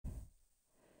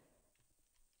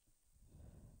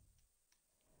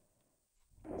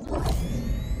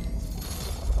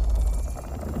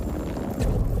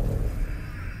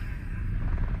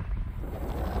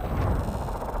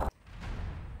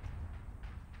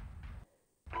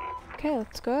Okay,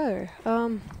 let's go. This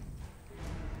will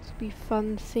be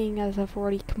fun seeing as I've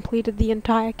already completed the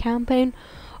entire campaign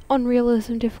on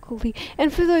realism difficulty.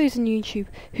 And for those on YouTube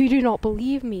who do not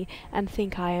believe me and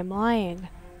think I am lying,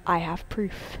 I have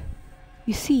proof.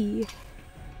 You see,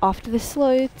 after this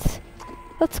loads,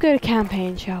 let's go to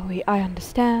campaign, shall we? I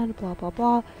understand, blah blah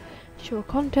blah. Sure,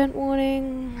 content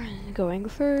warning, going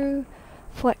through,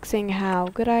 flexing how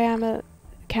good I am at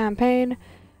campaign.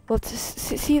 Let's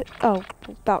see. Oh,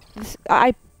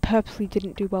 I purposely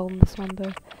didn't do well in this one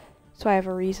though, so I have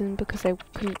a reason, because I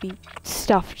couldn't be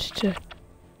stuffed to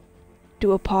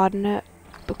do a part in it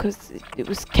because it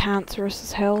was cancerous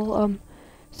as hell.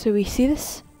 So we see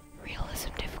this realism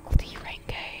difficulty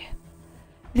rank A.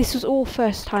 This was all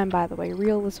first time, by the way.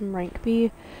 Realism rank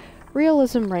B,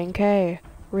 realism rank A,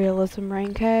 realism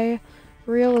rank A,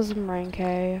 realism rank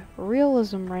A,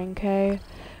 realism rank A,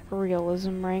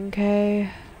 realism rank A.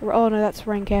 Oh no, that's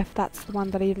rank F. That's the one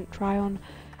that I didn't try on.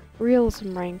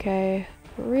 Realism rank A,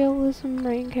 realism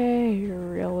rank A,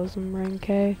 realism rank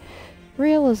A,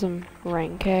 realism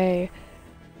rank A,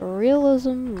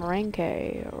 realism rank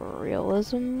A,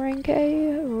 realism rank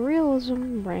A,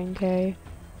 realism rank A.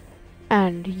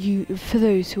 And you, for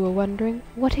those who are wondering,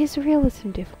 what is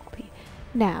realism difficulty?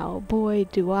 Now, boy,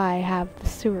 do I have the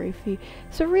story for you.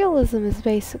 So realism is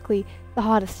basically the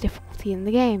hardest difficulty in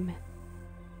the game.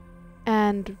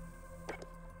 And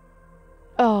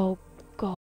oh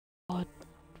god,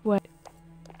 wait,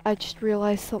 I just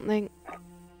realized something.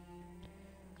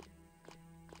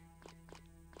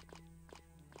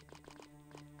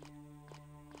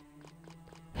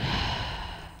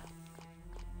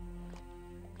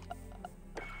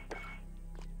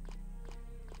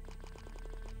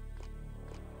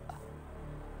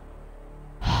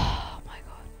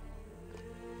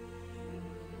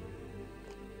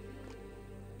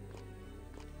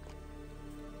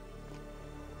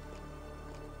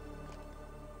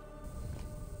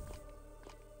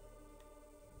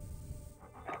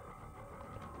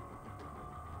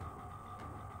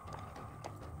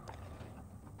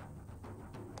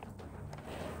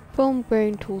 Film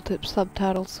grain tooltip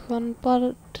subtitles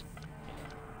unblooded.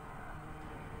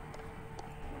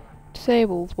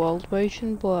 Disabled world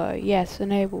motion blur. Yes,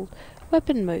 enabled.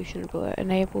 Weapon motion blur.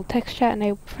 Enabled. Text chat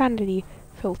enabled. Profanity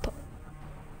filter.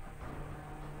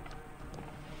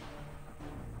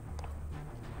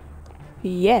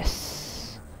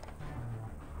 Yes.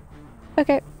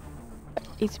 Okay.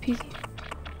 Easy peasy.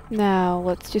 Now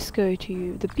let's just go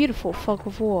to the beautiful fog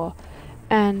of war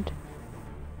and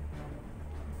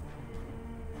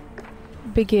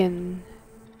begin.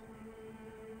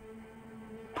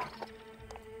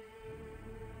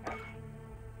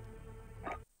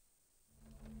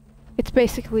 It's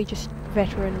basically just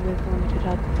veteran with limited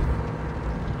HUD.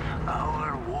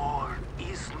 Our war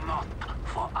is not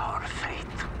for our fate.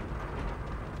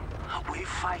 We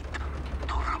fight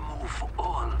to remove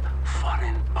all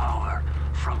foreign power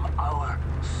from our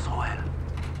soil.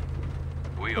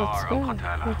 We are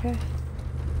Al-Qatala. Okay.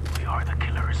 We are the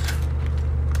killers.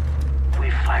 We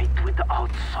fight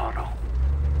without sorrow.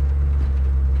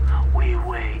 We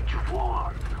wage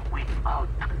war without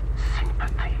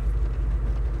sympathy.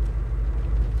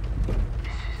 This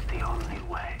is the only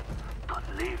way to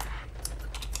live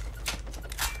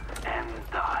and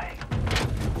die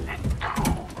a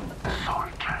true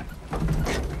soldier.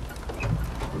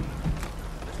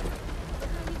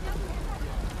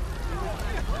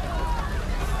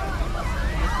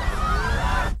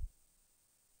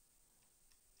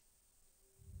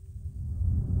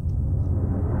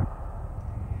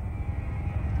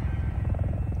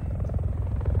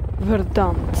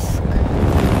 Verdansk.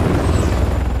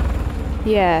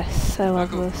 Yes, I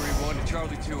love Echo this. 3-1 to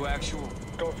Charlie 2 actual.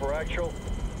 Go for actual.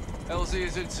 LZ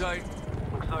is in sight.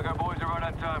 Looks like our boys are right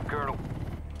on time, Colonel.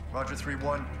 Roger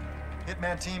 3-1.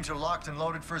 Hitman teams are locked and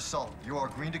loaded for assault. You are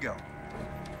green to go.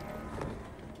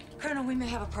 Colonel, we may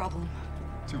have a problem.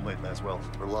 Too late, Laswell.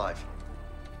 We're live.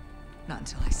 Not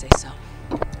until I say so.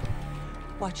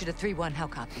 Watch it at 3-1, how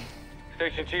copy?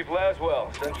 Station Chief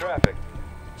Laswell, send traffic.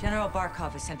 General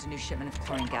Barkov has sent a new shipment of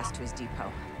chlorine gas to his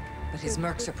depot. But his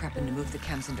mercs are prepping to move the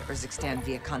chems into Urzikstan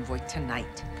via convoy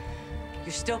tonight.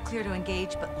 You're still clear to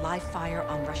engage, but live fire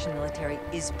on Russian military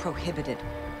is prohibited.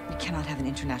 We cannot have an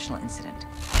international incident.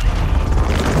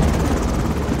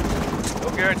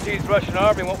 No guarantees Russian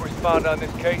army won't respond on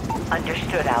this case.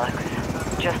 Understood, Alex.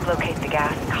 Just locate the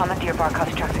gas, comment to your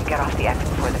Barkov's trucks, and get off the exit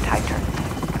before the tide turns.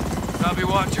 Copy,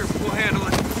 Watcher. We'll handle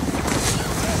it.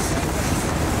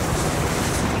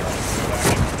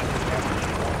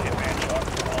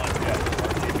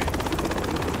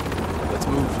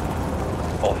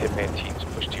 All Hitman teams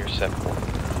push to your set point.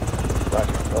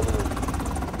 Roger, on the move.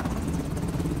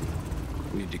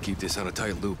 We need to keep this on a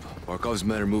tight loop. Barkov's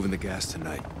men are moving the gas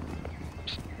tonight.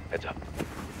 Heads up.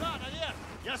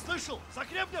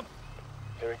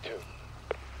 Hearing 2.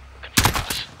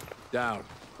 Down.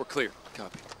 We're clear.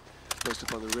 Copy. Post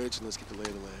up on the ridge and let's get the lay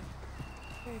of the land.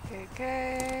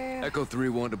 Okay. Echo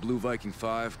 3-1 to Blue Viking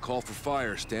 5. Call for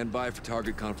fire. Stand by for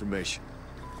target confirmation.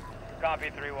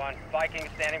 Copy 3-1. Viking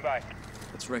standing by.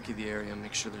 Let's recce the area and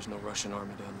make sure there's no Russian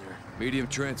army down there. Medium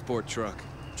transport truck.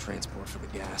 Transport for the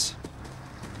gas.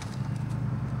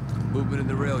 Movement in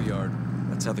the rail yard.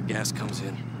 That's how the gas comes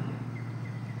in.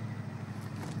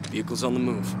 Vehicles on the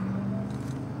move.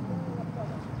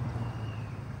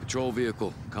 Patrol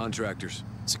vehicle. Contractors.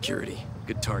 Security.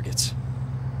 Good targets.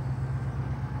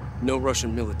 No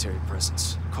Russian military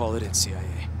presence. Call it in,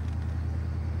 CIA.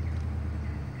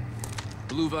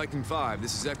 Blue Viking 5,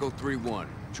 this is Echo 3-1.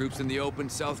 Troops in the open,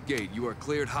 south gate. You are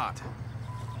cleared hot.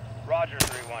 Roger,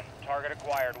 3-1. Target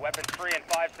acquired. Weapons free in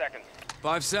 5 seconds.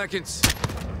 5 seconds.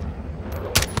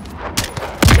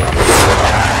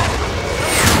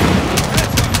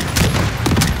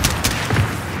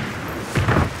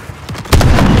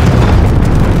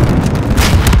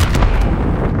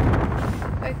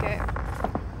 Okay.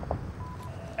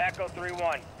 Echo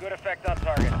 3-1. Good effect on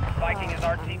target. Viking is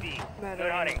RTB.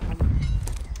 Good hunting.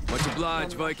 Much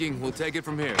obliged, Viking. We'll take it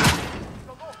from here.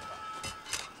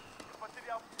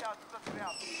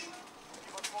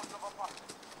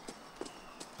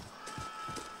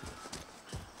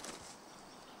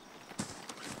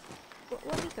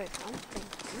 What is it?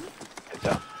 Heads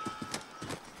up.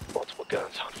 Multiple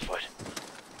guns on foot.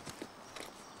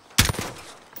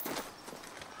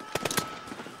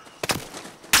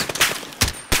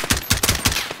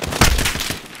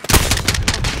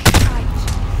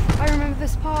 I remember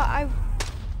this part.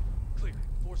 Clear.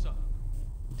 Force up.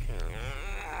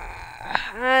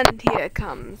 And here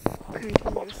comes continuous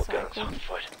Multiple guns cycle on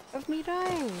foot. of me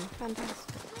dying.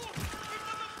 Fantastic.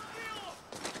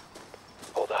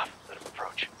 Hold off. Let him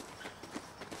approach.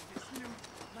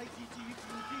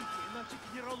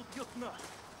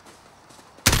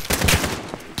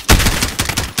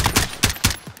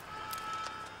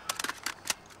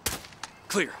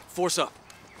 Clear. Force up.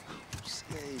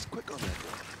 CIA's quick on that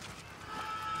one.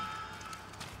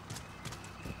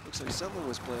 Looks like someone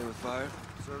was playing with fire.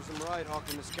 Serves him right,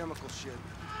 hawking this chemical shit.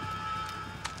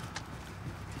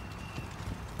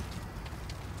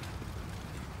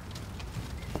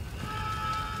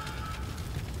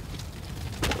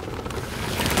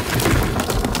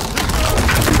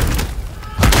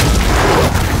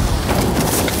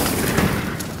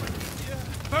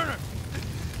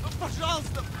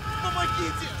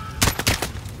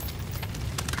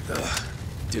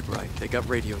 Did right. They got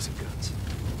radios and guns.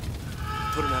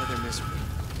 Put them out of their misery.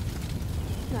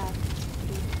 No.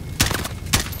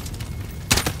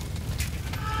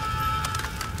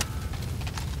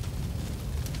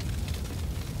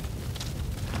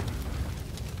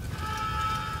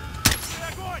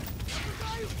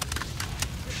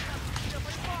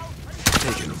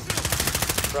 Taking them.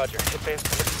 Roger. Hit base.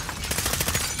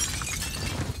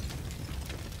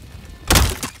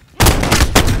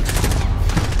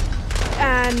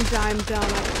 And I'm done. I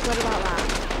forgot about that.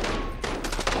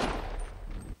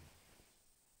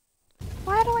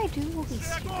 Why do I do all these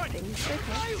stupid things?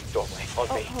 Okay. Doorway. On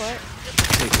Oh, me. alright.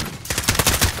 Taking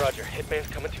them. Roger. Hit base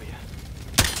coming to you.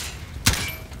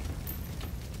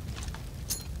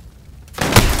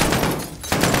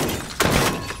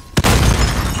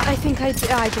 I think I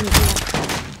didn't do it.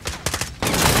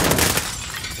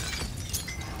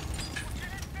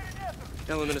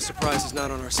 Element of surprise is not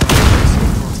on our side.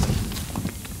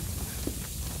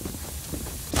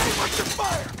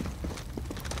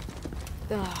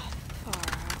 Ugh, far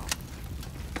out.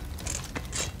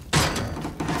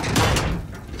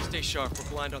 Stay sharp. We're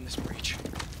blind on this breach.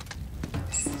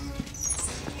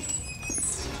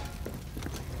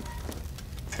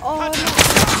 Oh no.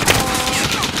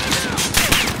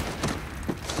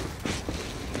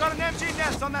 Got an MG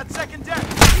nest on that second deck.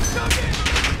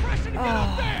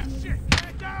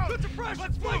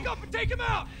 Let's break up and take him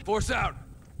out! Force out!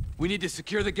 We need to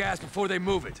secure the gas before they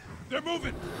move it. They're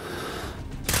moving!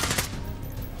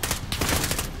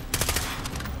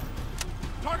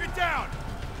 Target down!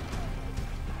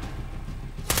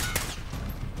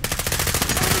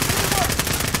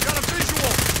 Got a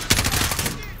visual!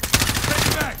 Take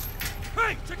back!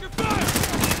 Hey, check your fire!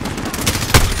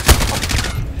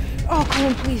 Oh, come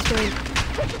on, please don't.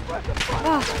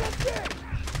 Ah.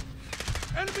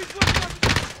 Enemies looking up!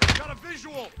 Got a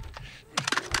visual!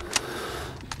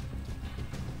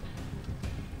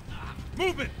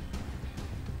 Movement!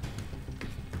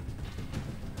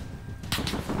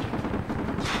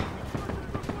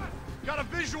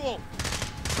 visual!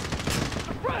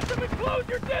 Suppress them and close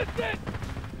your distance!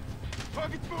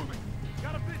 Target's moving!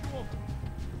 Got a visual!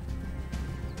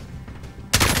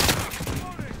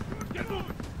 Get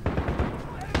moving!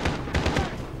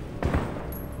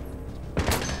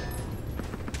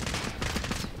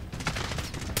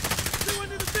 Two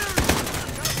into the theory!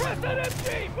 Press that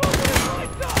MG! Move it and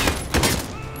lights up!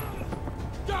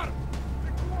 Got him!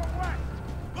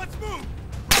 Let's move!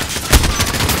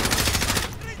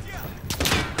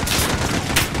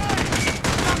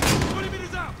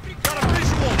 Got a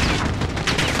visual!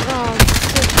 Oh,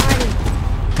 so tiny.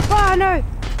 Oh no!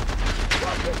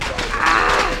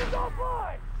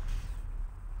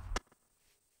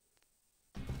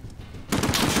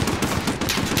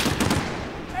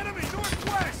 Enemy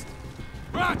northwest!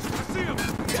 Roger, I see him!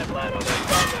 Get lit on this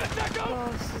combat, Echo!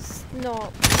 Oh, this is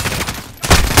not.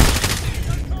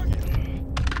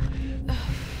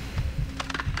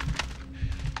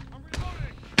 I'm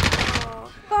reloading!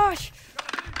 Oh, gosh!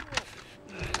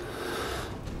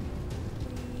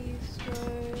 Please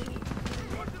don't.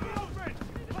 Go to the open!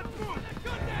 Let's move!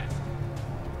 Goodness!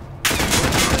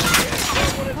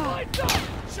 Oh. Lights up!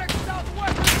 Check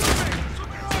southwest! Moving!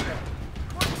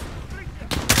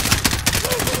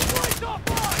 Move the lights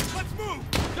offline! Let's move!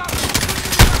 Got him!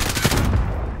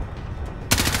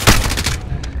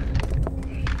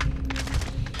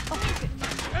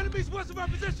 Enemies west of our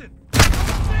position!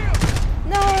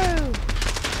 No!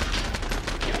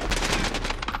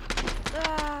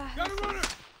 Ah, Got a runner!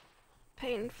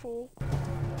 painful.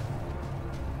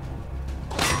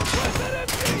 Press that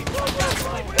MG! Close that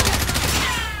lights up!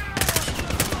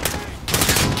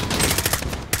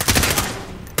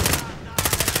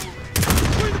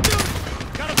 Between the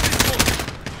buildings! Got a visual!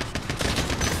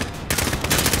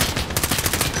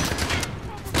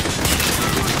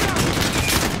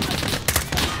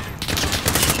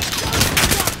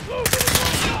 Move it and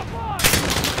lights offline!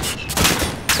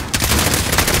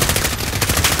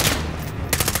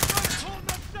 Hold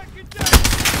that second down!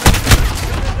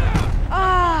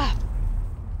 Ah!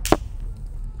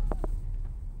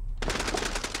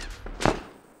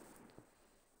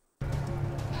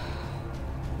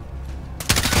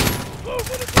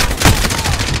 Move it and lights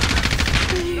offline!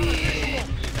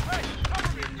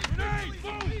 Hey,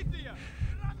 cover me!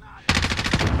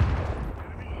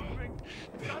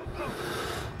 Grenade!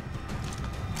 Move!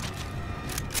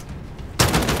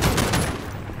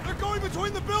 They're going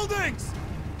between the buildings!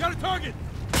 Got a target!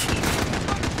 Get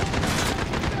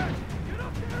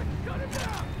up there and shut him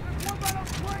down! There's one right on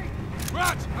the plane!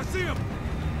 Raj, I see him!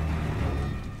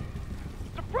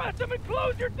 Suppress him and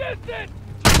close your distance!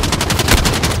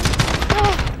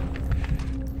 Oh.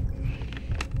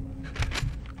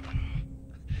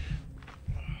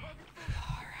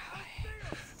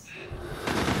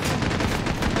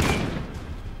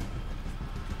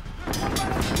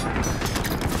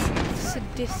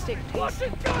 Sadistic Watch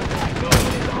taste. this gun! Move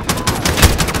it and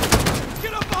offline!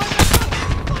 Get up behind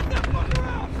that gun! Let that fucker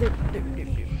out!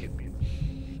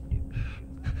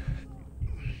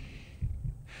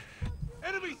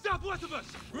 Enemy southwest of us!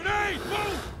 Grenade!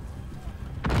 Move!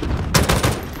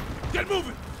 Get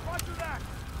moving! Roger that!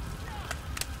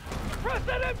 Press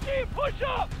that MG and push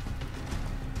up!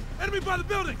 Enemy by the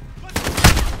building! Got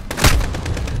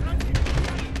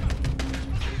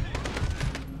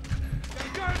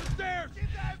a guy on the stairs!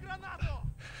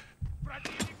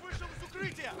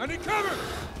 I need cover!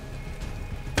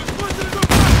 There's one to the roof!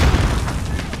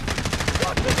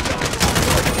 Watch this gun!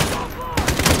 Move it and offline!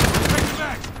 Take it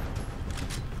back!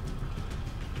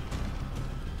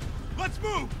 Let's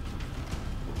move!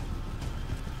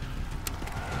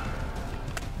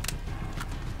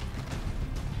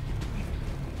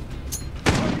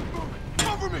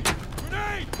 Cover me!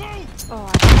 Grenade! Move! Oh,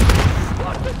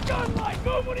 Watch this gun light!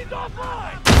 Move when he's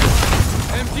offline!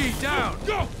 MG down!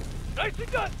 Go! Nicely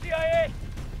done, CIA!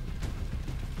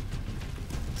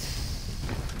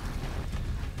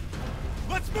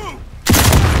 Let's move!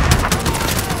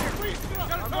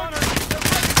 Got a target!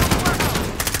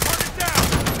 Target down!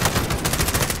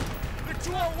 They're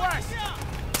to our west!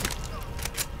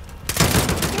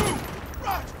 Move!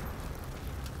 Roger!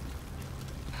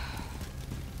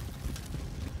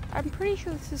 I'm pretty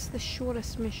sure this is the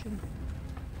shortest mission.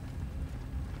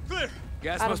 Clear!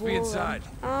 Gas out must of be all of inside.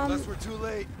 them. Unless we're too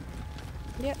late.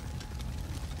 Yep.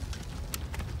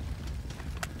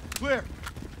 Clear!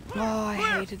 Oh, I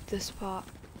hated this part.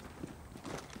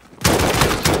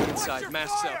 Inside,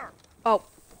 masks up. Oh.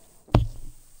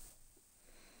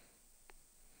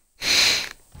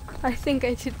 I think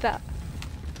I did that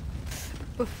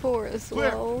before as Clear.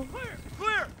 well. Clear!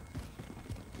 Clear!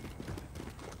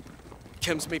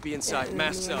 Chems may be inside, Yeah,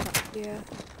 masks up. Yeah.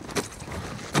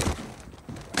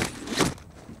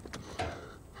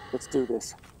 Let's do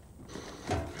this.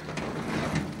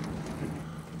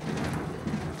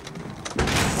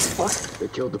 What? They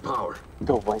killed the power.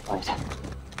 Go white light.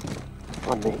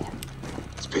 On me.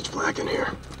 It's pitch black in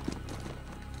here.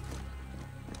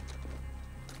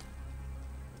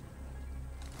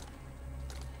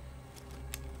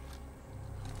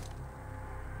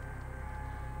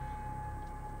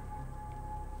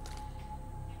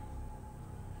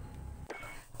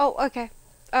 Oh, okay.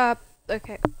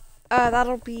 Okay.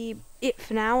 That'll be it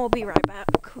for now. I'll be right back,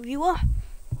 viewer.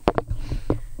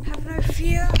 Have no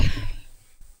fear.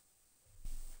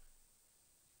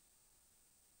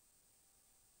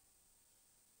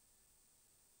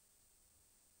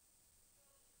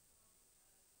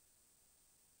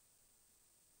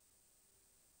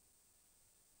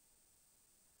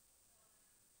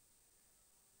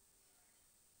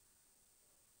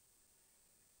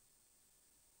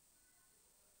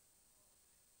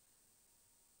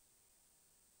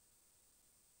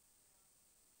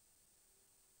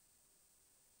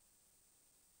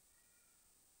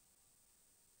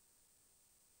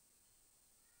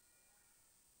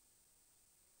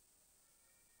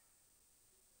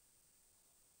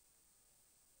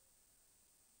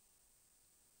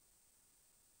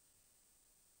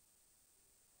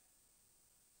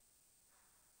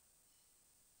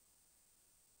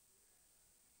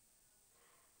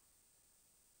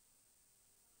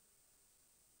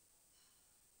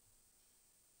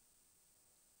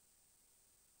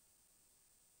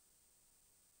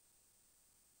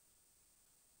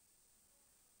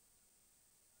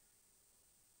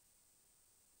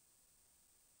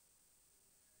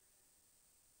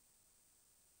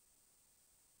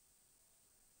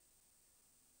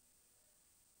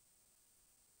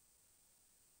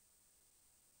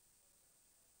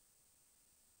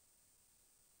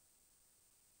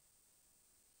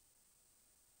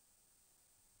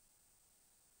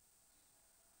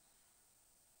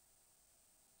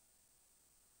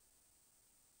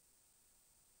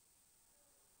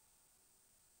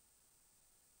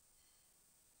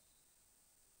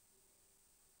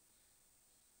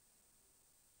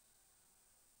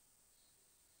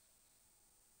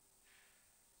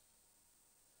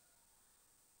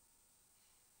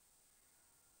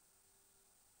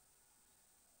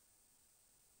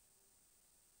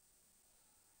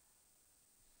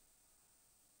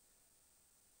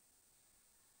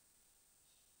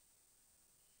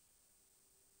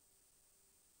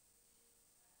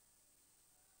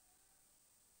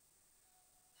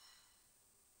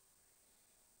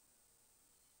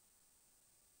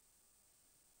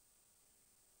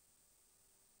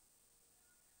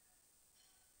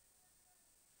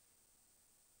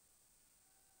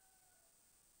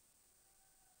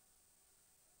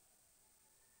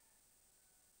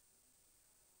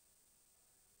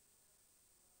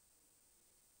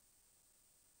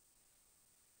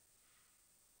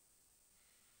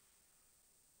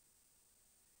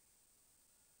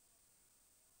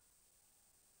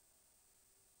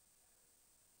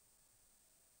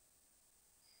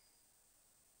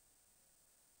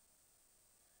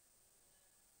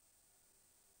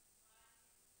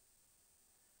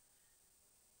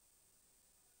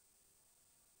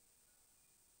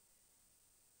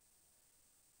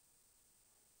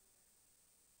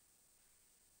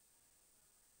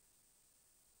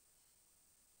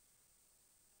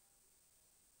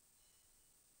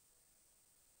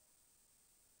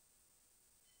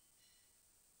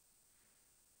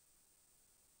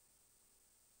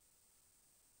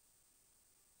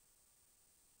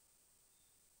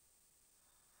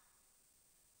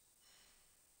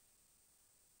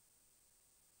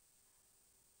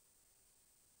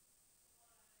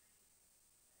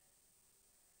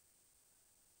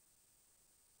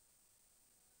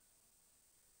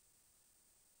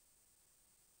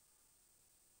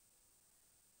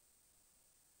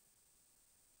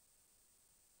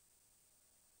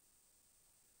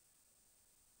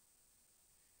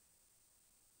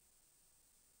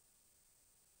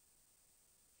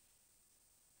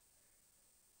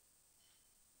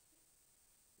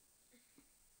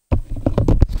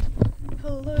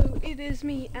 Hello, it is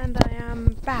me, and I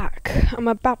am back. I'm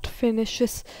about to finish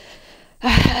this,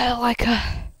 like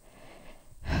a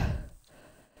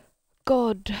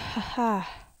god. Haha.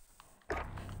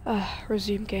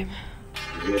 Resume game.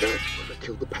 You hear that? Whoever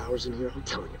killed the powers in here, I'm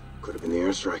telling you, could have been the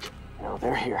airstrike. No,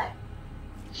 they're here.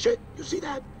 Shit, you see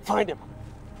that? Find him.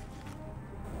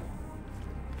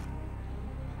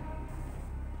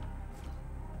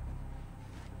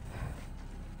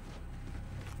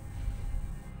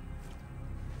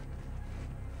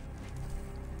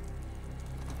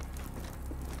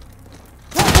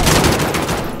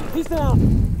 He's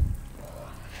down.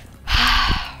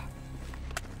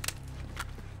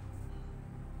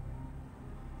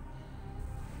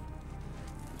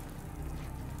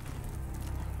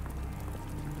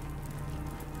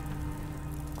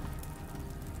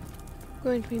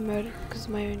 going to be murdered because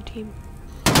of my own team.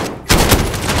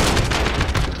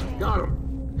 Got him.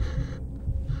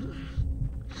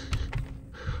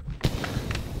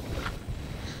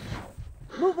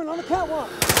 Movement on the catwalk.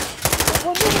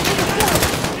 One movement to the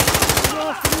south.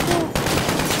 Lost to the move.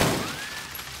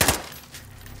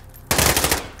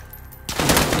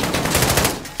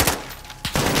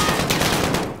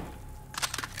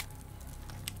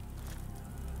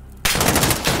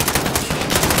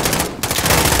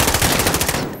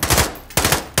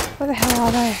 Where the hell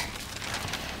are they?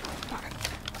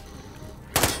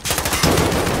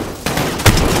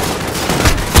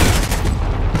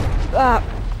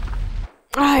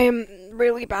 I am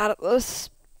really bad at this.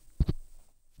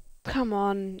 Come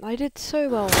on, I did so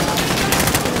well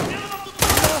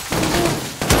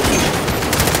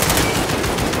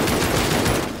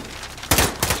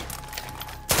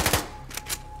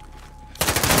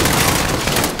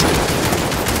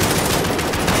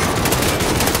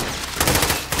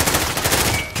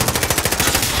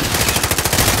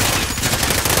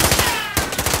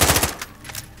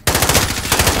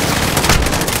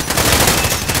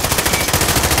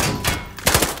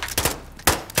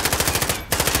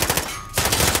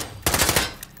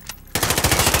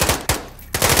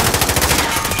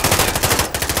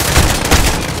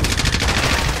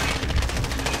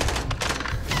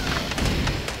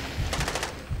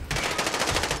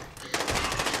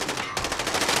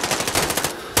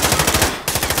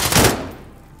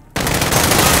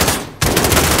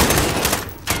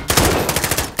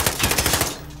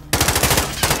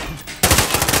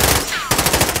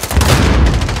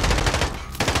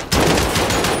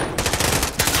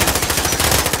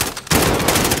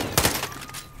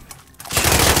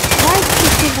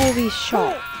all these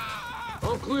shots.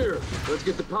 All clear. Let's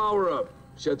get the power up.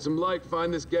 Shed some light,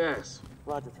 find this gas.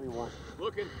 Roger, 3-1.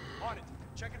 Looking. On it.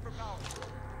 Checking for power.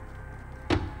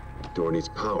 Door needs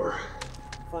power.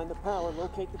 Find the power,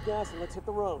 locate the gas, and let's hit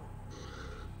the road.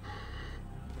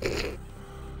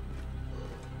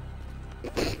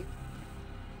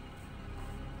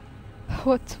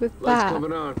 What's with Lights that?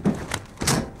 coming on.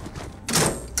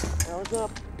 Power's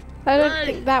up. I don't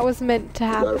think that was meant to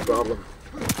Got a happen. problem.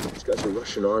 These guys are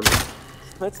Russian army.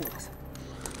 Spetsnaz.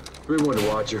 3-1 to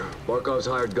Watcher. Barkov's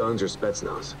hired guns or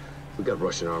Spetsnaz. We got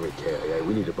Russian army KIA.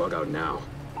 We need to bug out now.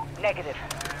 Negative.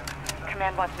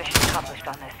 Command wants mission accomplished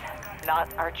on this.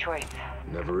 Not our choice.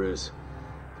 Never is.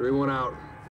 3-1 out.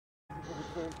 What are we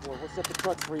clearing for? We'll set the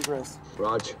trucks for egress.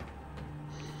 Raj.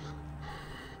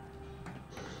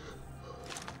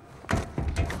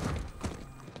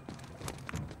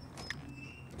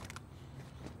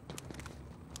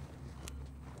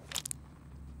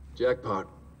 Jackpot.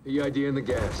 PID in the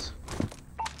gas.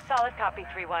 Solid copy,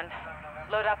 3-1.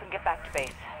 Load up and get back to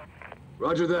base.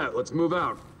 Roger that. Let's move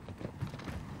out.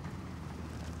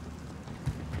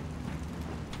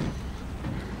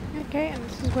 Okay, and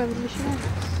this is where the mission ends.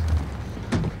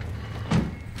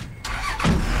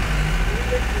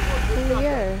 Here we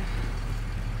go.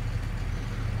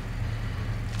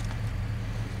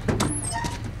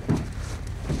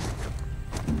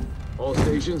 All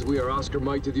stations, we are Oscar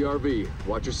Mike to the RV.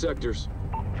 Watch your sectors.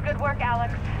 It's good work,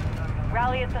 Alex.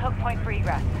 Rally at the hook point for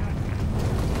egress.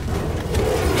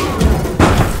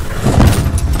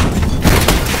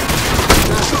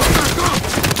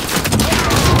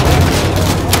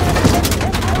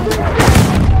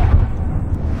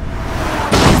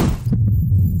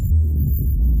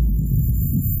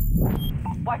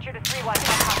 Watcher to 3-1,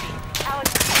 copy. Alex,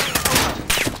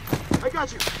 over. I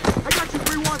got you,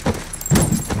 3-1.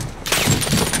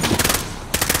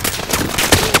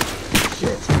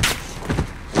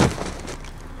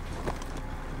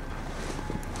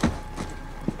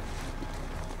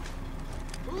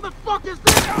 Who the fuck is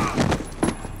that?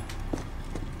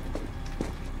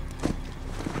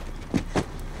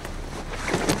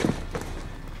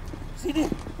 CD,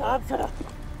 answer.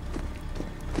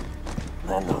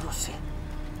 Mano Russi.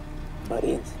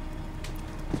 Marines.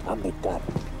 Amitar.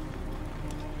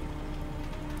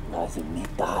 Lazim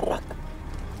nitarak.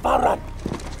 Baran.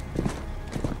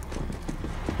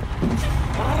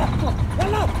 Barak to.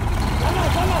 Yalla! Yalla,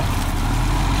 yalla!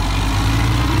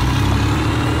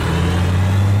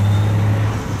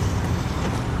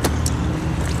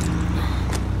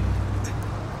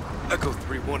 Echo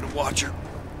 3-1 to Watcher.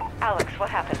 Alex, what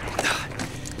happened?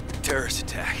 Terrorist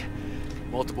attack.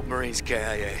 Multiple Marines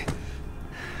KIA.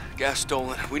 Gas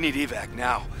stolen. We need evac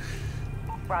now.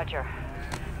 Roger.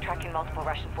 Tracking multiple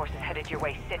Russian forces headed your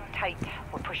way. Sit tight.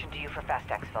 We're pushing to you for fast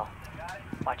exfil.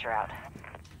 Watcher out.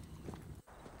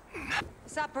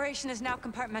 This operation is now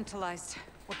compartmentalized.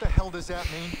 What the hell does that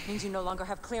mean? Means you no longer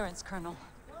have clearance, Colonel.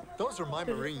 Those are my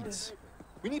Marines.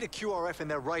 We need a QRF in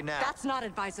there right now. That's not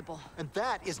advisable. And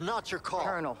that is not your call.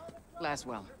 Colonel,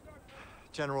 Laswell.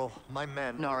 General, my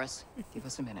men... Norris, give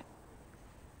us a minute.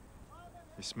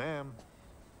 Yes, ma'am.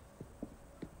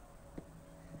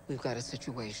 We've got a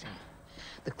situation.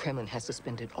 The Kremlin has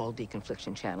suspended all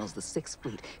deconfliction channels. The Sixth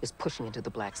Fleet is pushing into the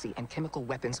Black Sea, and chemical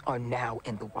weapons are now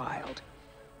in the wild.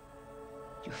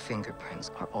 Your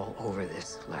fingerprints are all over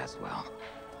this, Laswell.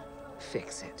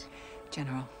 Fix it.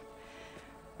 General,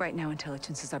 right now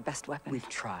intelligence is our best weapon. We've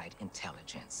tried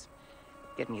intelligence.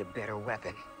 Get me a better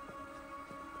weapon.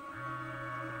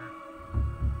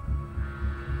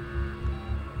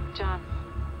 John,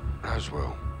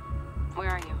 Laswell. where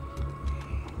are you?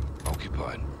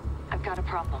 Occupied. I've got a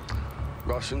problem.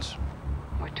 Russians?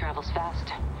 Word travels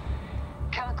fast.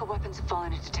 Chemical weapons have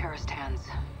fallen into terrorist hands.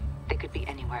 They could be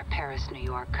anywhere. Paris, New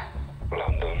York.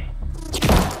 London.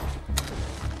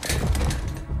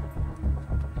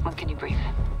 When can you brief?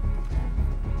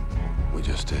 We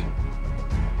just did.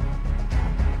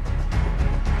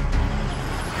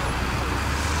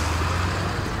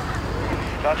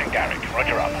 Sergeant Garrick,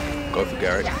 roger up. Go for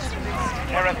Garrick.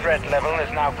 Terror threat level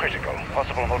is now critical.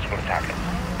 Possible multiple attackers.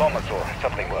 Bombers or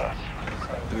something worse.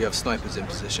 Do we have snipers in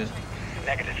position?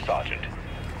 Negative, Sergeant.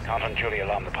 Can't unduly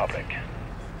alarm the public.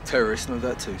 Terrorists know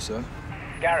that too, sir.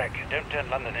 Garrick, don't turn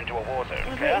London into a war zone,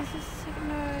 No, clear?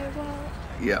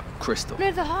 Yeah, Crystal.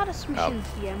 No, the hardest mission's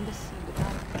the embassy,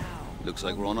 without a doubt. Looks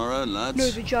like we're on our own, lads. No,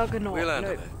 the Juggernaut. We'll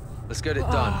handle no. it. Let's get it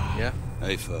done, yeah?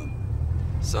 Hey, firm.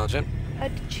 Sergeant, I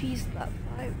had to cheese that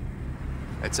vibe.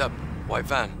 heads up. White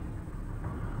van.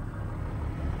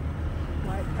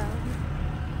 White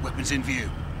van. Weapons in view.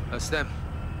 That's them.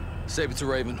 Saber to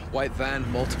Raven. White van,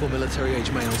 multiple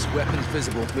military-age males. Weapons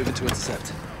visible. Moving to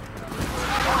intercept.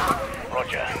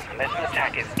 Roger. Unless an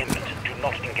attack is imminent, do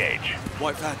not engage.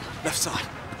 White van, left side.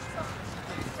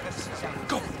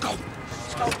 Go, go.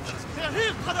 They're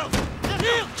here, brother! They're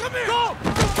here! Come here! Go!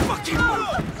 Fucking move!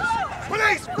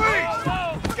 Police,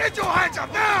 freeze! Get your hands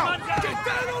up now! Get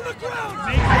down on the ground!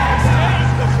 Look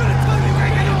at the time you're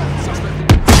making on! Suspect.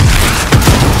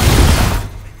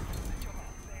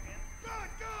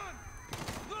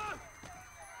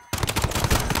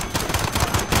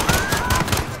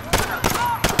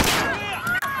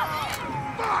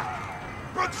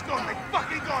 Brooks got me!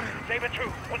 Fucking got him! Saber 2,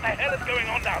 what the hell is going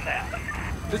on down there?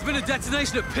 There's been a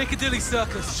detonation at Piccadilly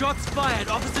Circus. Shots fired.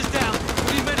 Officers down.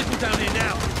 We need medical down here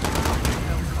now.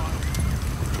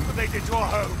 What they did to our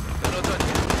home? They're not done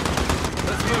yet.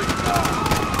 Let's move.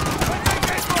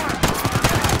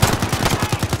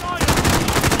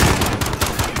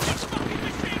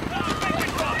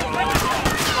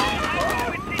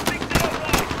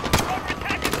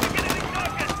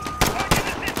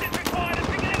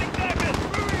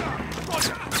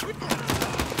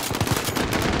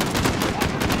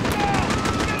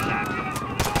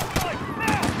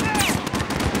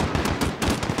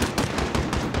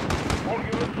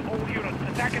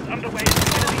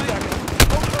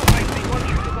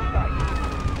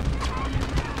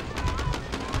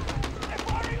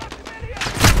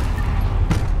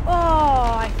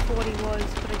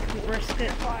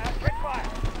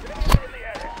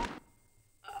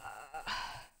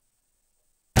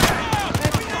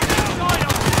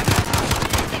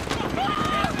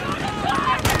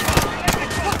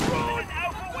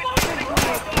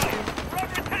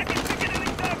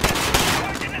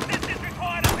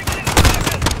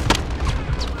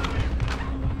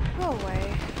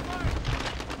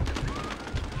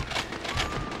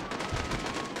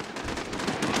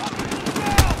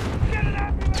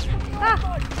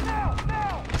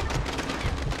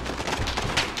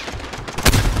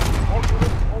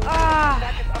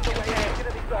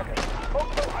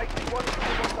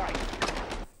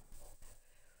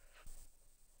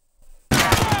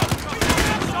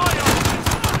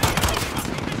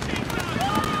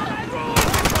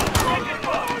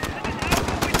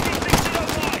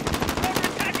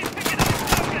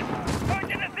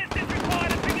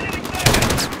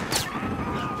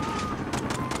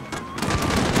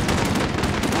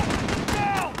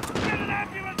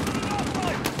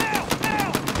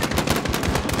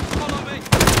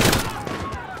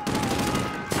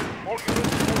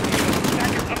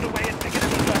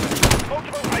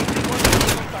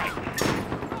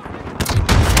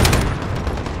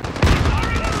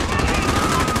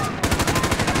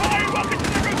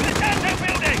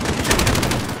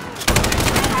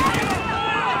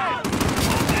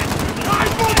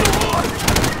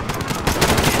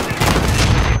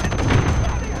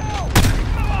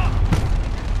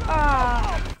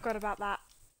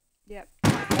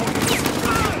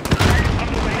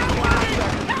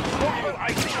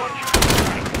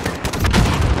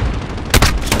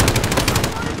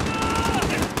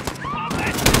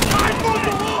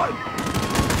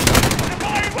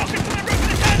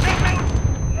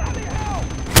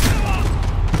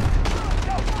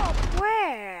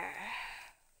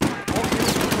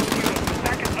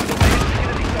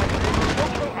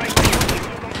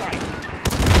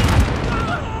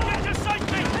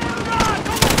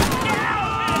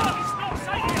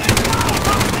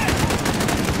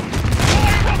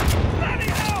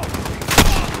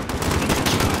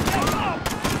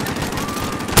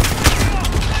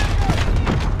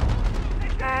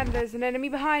 an enemy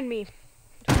behind me.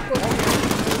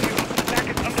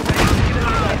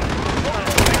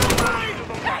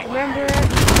 Remember.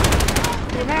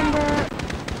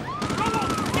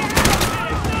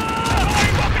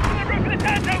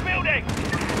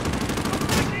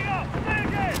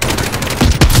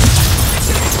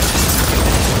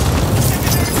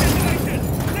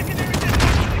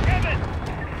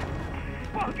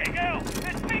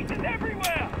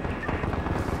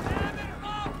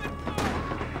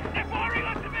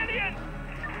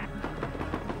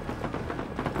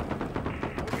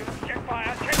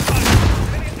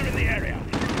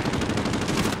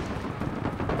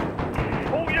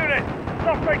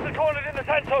 Suspects are cornered in the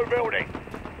Tanto building.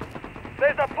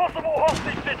 There's a possible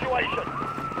hostage situation.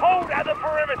 Hold at the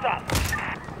perimeter.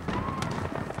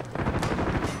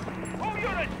 All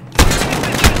units!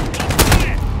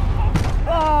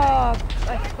 Oh,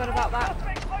 I forgot about that.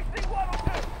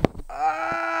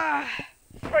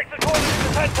 Suspects are cornered in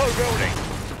the Tanto building.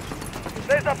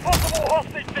 There's a possible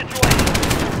hostage situation.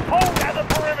 Hold at the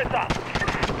perimeter.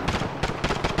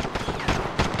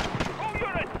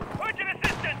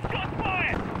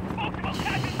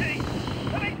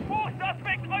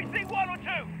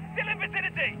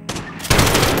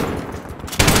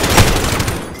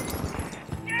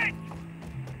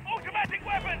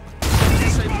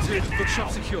 Look, shop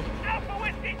secure. Alpha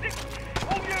Whiskey 6.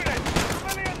 All units.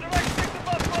 Civilians are exiting the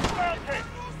bus from mountain.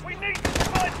 We need to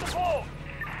provide support.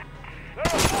 There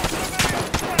are 4 civilians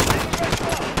trapped in the red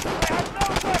bus. They have no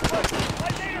weapons. I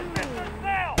need assistance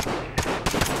now.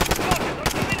 Sergeant, I'm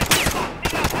committed to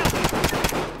busting our house.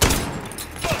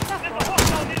 Look, there's a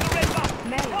hostile in the red bus.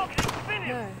 Targeting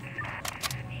civilians.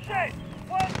 Shit.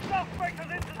 One suspect has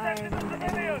intercepted the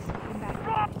civilians.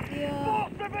 Drop. 4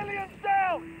 civilians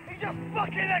down. He just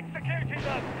fucking executed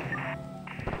them!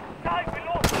 Time, we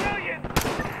lost millions!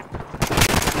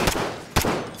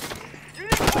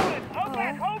 Unit forward! Hold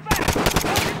back! Hold back!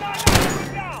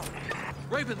 Hold down!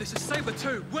 Raven, this is Saber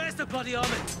 2. Where's the bloody army?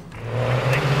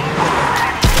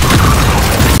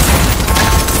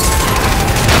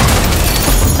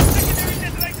 Secondary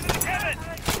detonation of the cannon!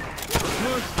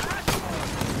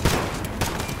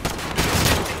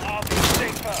 RV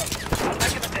stay firm. I'd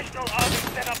like an additional RV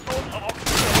set up north of Oxford.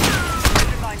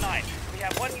 9-9. We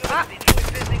have 1 unit of the two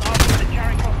existing RVs at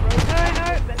Charing Cross Road.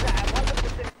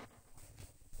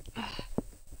 No.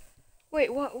 Wait,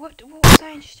 what was I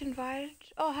just invited?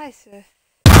 Oh, hi, sir.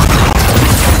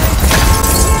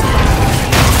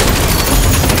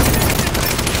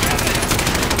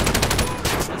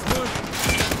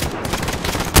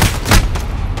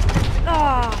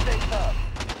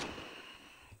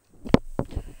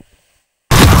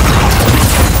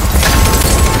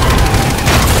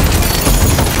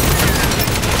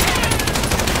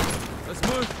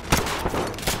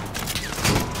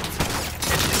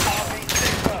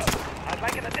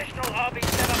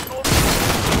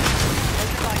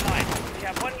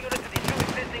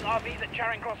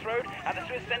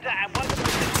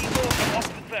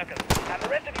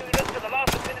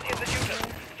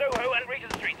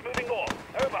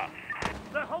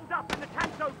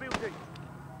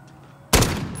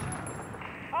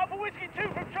 Alpha Whiskey 2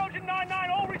 from Trojan 9-9,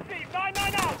 all received.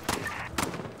 9-9 out.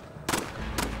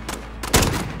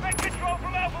 Back control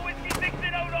from Alpha Whiskey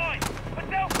 1609.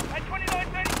 Myself and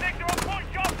 2936 are on Port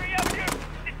Shaftesbury Avenue.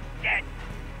 Shit!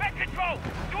 Back control.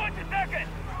 Towards the circuit.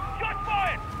 Shots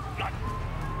fired. Shots.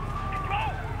 Control.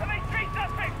 At least 3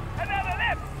 suspects. Another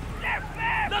left. Left.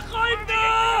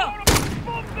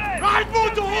 Right,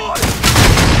 motor!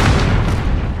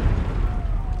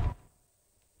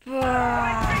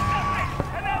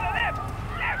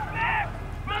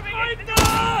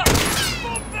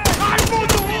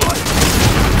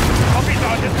 Copy,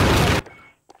 Sergeant.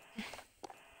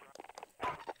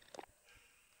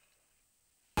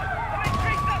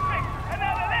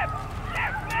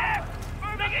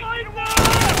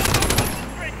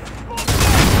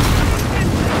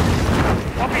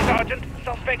 Copy, Sergeant.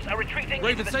 Suspects are retreating Raven,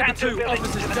 into the Saber Tanto 2, building.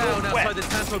 officers down outside the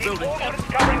Tanto building. All units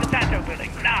covering the Tanto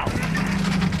building, now.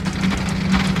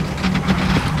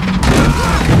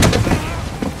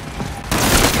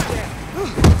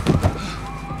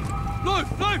 Look!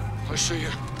 I see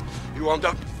you. You armed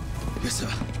up? Yes, sir.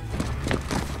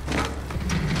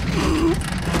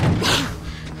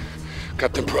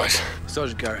 Captain Price.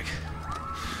 Sergeant Garrick.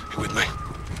 You with me?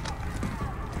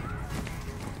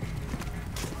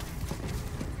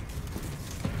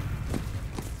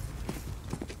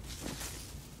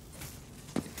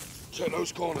 Check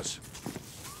those corners.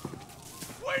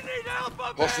 We need help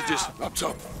up Hostages, up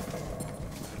top.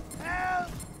 Help!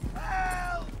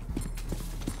 Help!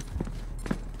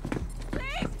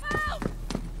 Please help!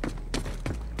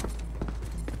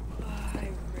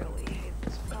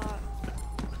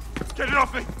 Get it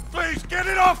off me! Please, get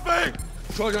it off me!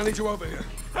 Charlie, I need you over here.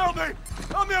 Help me!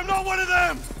 Help me, I'm not one of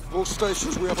them! All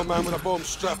stations, we have a man with a bomb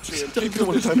strapped to him. Keep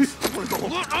your distance. I want to go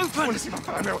home. I want to see my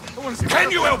family. I want to see Can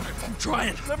you help him? I'm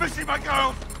trying. Let me see my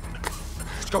girl.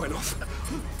 It's going off.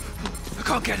 I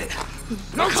can't get it.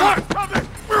 No time! Help me!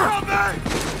 Help me!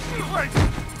 Wait!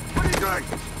 What are you doing?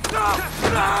 No!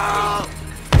 No!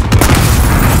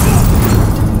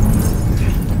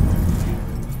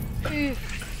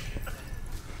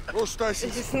 All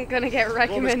stations. This isn't gonna get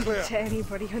recommended to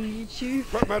anybody on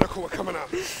YouTube. Red Medical, we're coming out.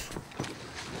 Hey,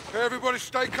 everybody,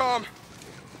 stay calm.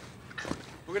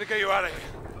 We're gonna get you out of here.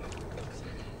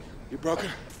 You broken?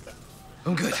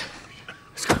 I'm good.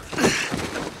 Let's go.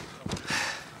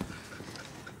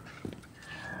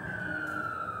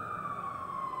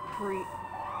 Why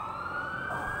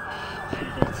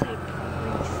did it say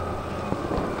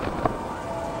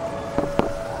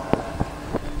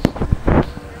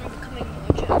I'm becoming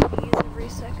more Japanese every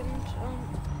second.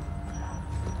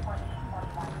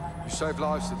 You saved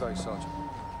lives today, Sergeant.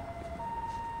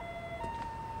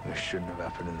 It shouldn't have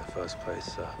happened in the first place,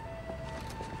 sir.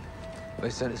 They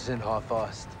sent us in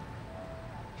half-assed.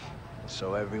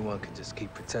 So everyone can just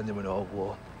keep pretending we're not at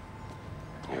war.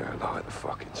 Yeah, like the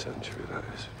fucking century, that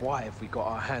is. Why have we got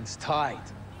our hands tied?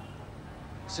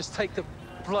 Let's just take the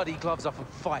bloody gloves off and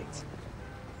fight.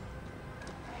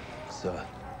 Sir.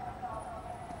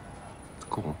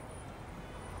 Go on.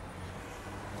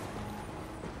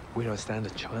 We don't stand a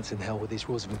chance in hell with these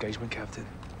rules of engagement, Captain.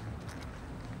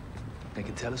 They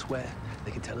can tell us where,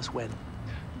 they can tell us when.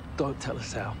 Don't tell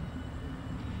us how.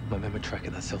 My men were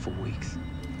tracking that cell for weeks.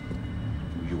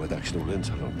 You had actual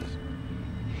intel on this?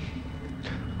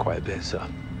 Quite a bit, sir.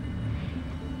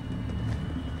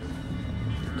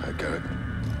 Okay, Garrett.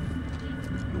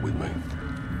 You're with me.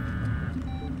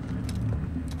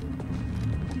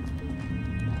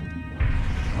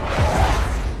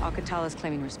 Alcatala's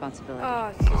claiming responsibility.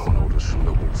 Orders from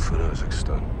the wolf in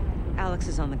Urzikstan. Alex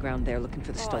is on the ground there looking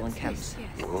for the stolen chems.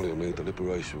 Well, he'll need the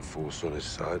Liberation Force on his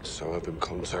side, so have him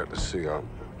contact the CR.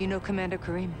 You know Commander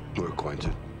Karim? We're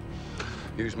acquainted.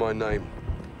 Use my name,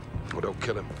 or they'll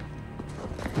kill him.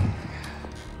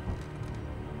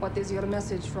 What is your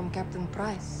message from Captain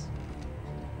Price?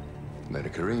 Commander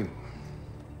Karim.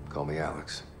 Call me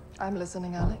Alex. I'm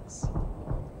listening, Alex.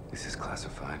 This is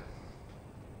classified.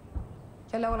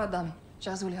 يلا ولد قدامي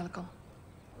جهزوا لي هالكم.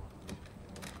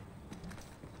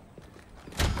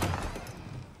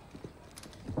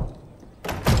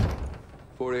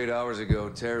 48 hours ago,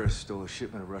 terrorists stole a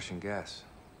shipment of Russian gas.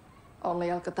 Only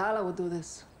Alcatala would do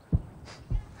this.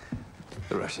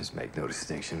 The Russians make no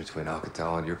distinction between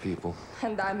Alcatala and your people.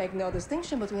 And I make no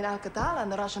distinction between Alcatala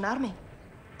and the Russian army.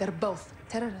 They're both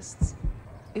terrorists.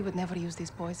 We would never use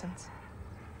these poisons.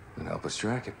 Then help us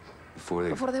track it before they...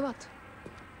 Before they what?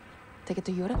 Take it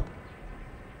to Europe?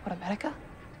 Or America?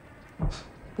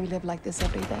 We live like this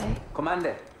every day.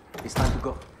 Commander, it's time to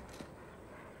go.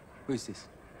 Who is this?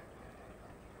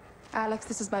 Alex,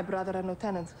 this is my brother and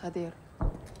Lieutenant, Hadir.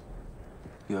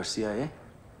 You are CIA?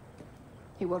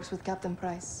 He works with Captain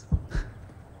Price.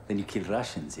 Then you kill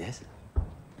Russians, yes?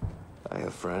 I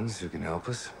have friends who can help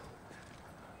us.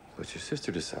 But your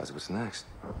sister decides what's next.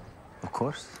 Of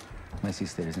course. My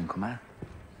sister is in command.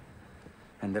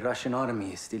 And the Russian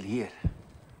army is still here.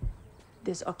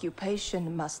 This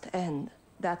occupation must end.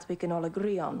 That we can all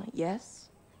agree on, yes?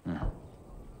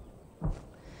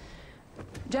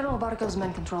 General Barkov's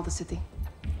men control the city.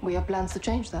 We have plans to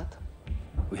change that.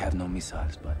 We have no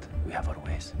missiles, but we have our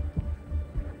ways.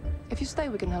 If you stay,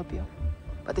 we can help you.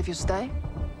 But if you stay,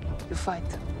 you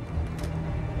fight.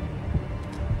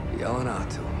 Yelling out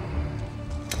to him.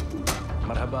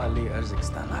 Marhaba Ali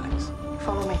Urzikstan, Alex.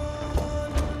 Follow me.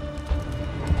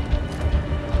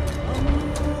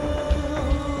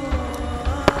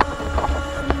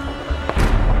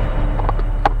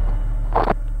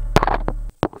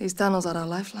 These tunnels are our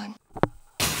lifeline.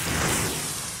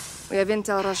 We have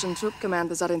intel Russian troop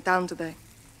commanders are in town today.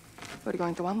 We're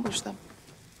going to ambush them.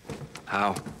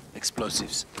 How?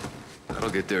 Explosives.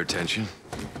 That'll get their attention.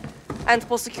 And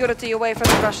pull security away from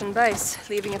the Russian base,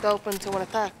 leaving it open to an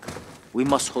attack. We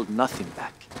must hold nothing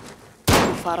back.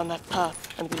 Too far on that path,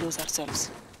 and we lose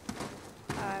ourselves.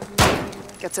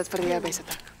 Get set for the airbase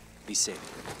attack. Be safe.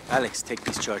 Alex, take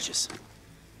these charges.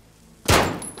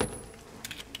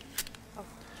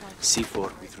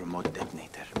 C4 with remote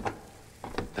detonator.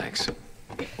 Thanks.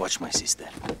 Watch my sister.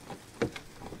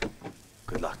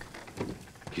 Good luck.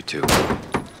 You too.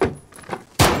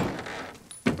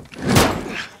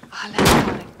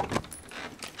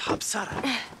 Habsara.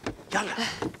 Yalla.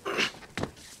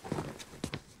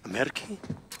 American?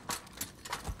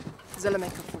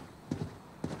 Zelemek kafu.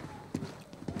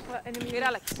 Enemy. Here,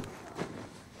 Alex.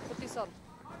 Put this on.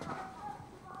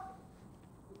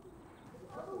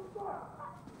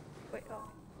 Wait, oh.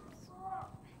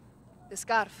 The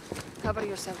scarf. Cover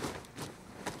yourself.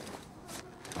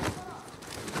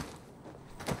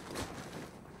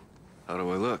 How do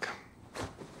I look?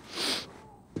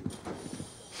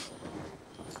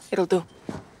 It'll do.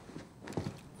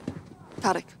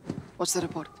 Tarek, what's the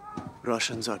report?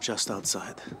 Russians are just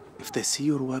outside. If they see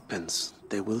your weapons,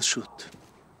 they will shoot.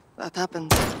 That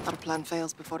happens. Our plan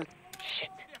fails before it... Shit.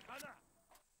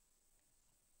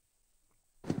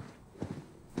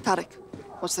 Tarek,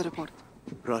 what's the report?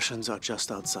 Russians are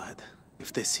just outside.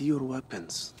 If they see your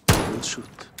weapons, they will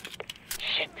shoot.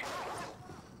 Shit.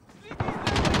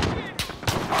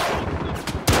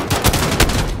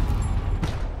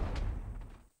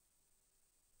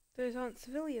 Those aren't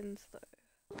civilians, though.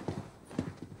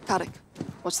 Tarek,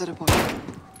 what's the report?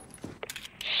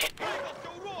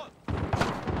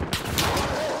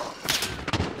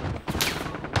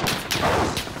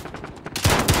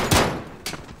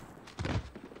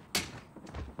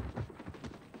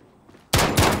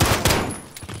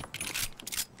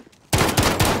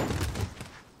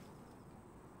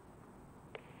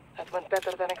 That went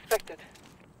better than expected.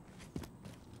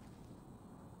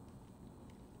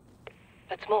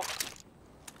 Let's move.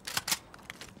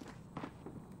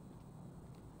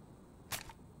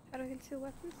 How do I conceal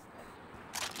weapons?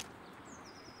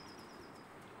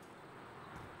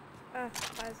 Ah,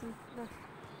 Bison. No.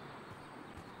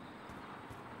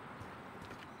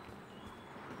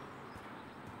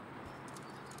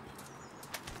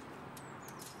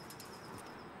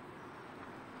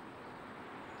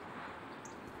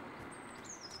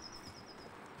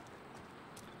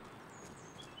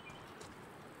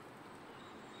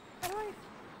 How do I?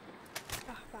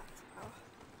 Ah, that's how.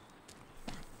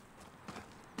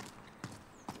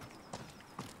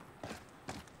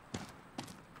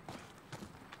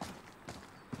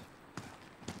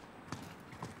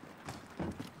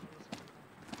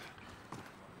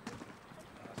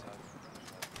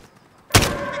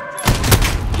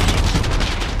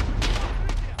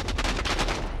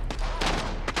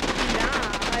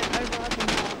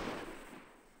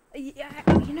 Yeah,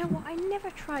 you know what? I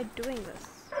never tried doing this.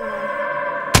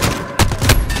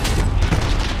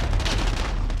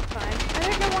 Fine. I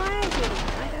don't know why I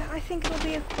didn't. I think it'll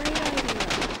be a great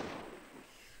idea.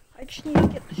 I just need to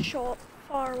get the shot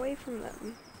far away from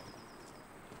them.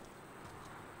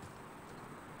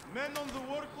 Men on the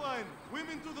work line,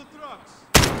 women to the trucks.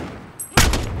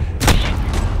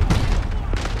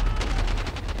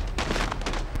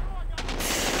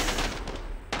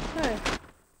 No.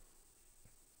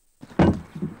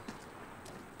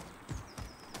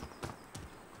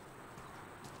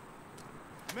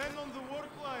 Men on the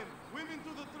work line, women to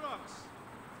the trucks.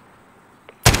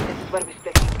 This is where we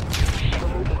split up. We'll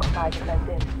move to outside and blend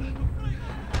in.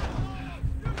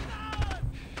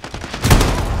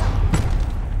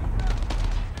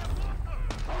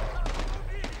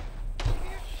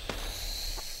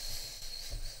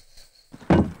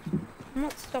 I'm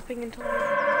not stopping until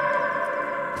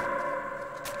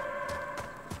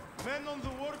Men on the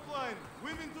work line,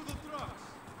 women to the trucks.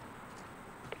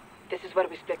 This is where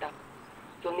we split up.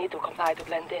 You'll need to comply to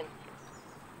blend in.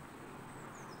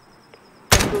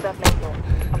 Get through that main door.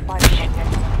 I'll find you next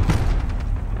time.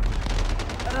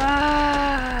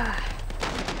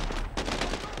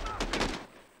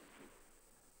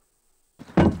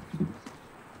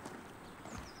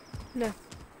 No.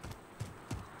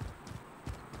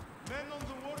 Men on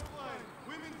the work line,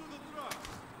 women to the trucks.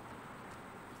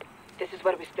 This is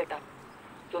where we split up.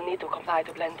 You'll need to comply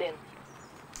to blend in.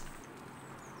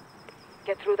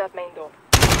 Get through that main door.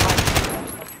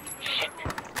 Shit.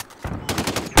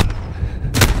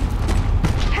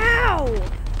 How?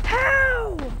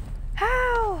 How?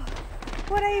 How?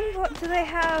 What do they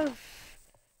have?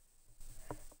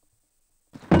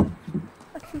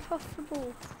 That's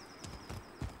impossible.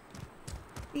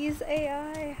 These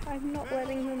AI, I'm not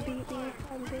letting them beat me.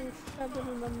 I'm being stubborn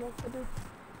and I'm not gonna.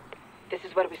 This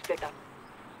is where we split up.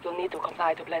 You'll need to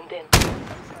comply to blend in.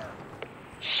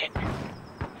 Shit.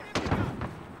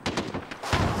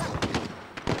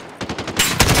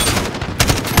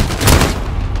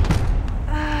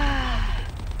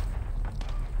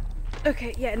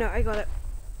 Okay, yeah, no, I got it.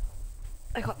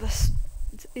 I got this.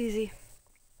 It's easy.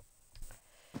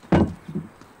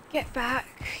 Get back.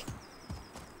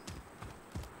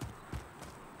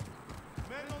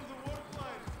 Men on the work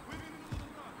line, women to the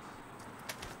trucks.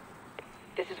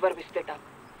 This is where we split up.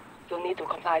 You'll need to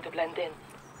comply to blend in.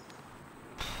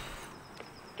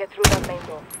 Get through that main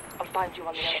door. I'll find you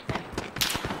on the other side.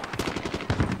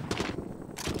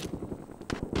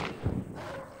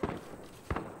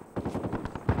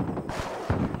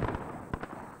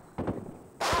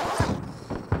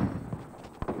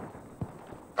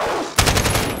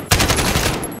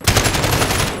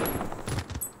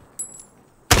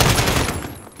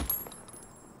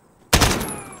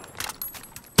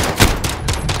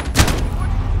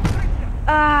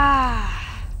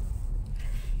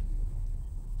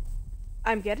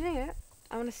 I'm getting it.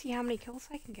 I want to see how many kills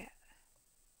I can get.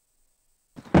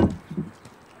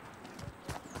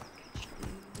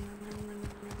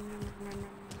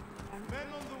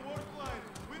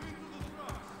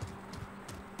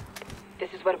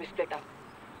 This is where we split up.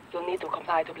 You'll need to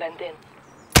comply to blend in.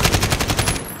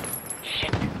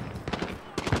 Shit.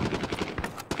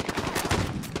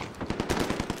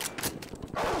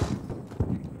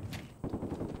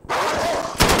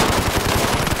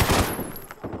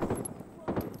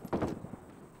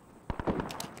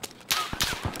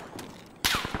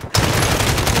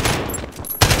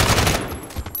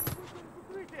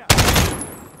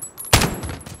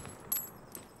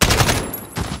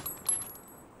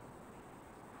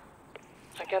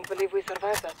 I can't believe we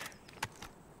survived that.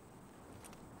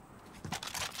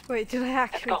 Wait, did I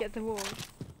actually get the wall?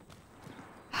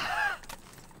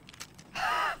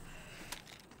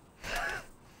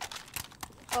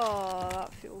 Oh,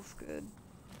 that feels good.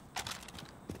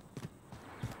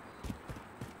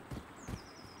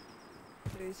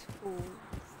 Those fools.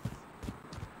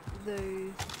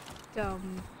 Those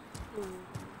dumb fools.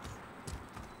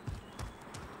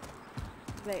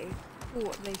 They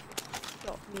thought they could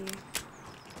stop me.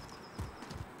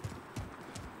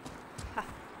 Ha!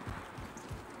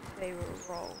 They were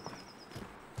wrong.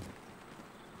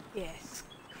 Yes.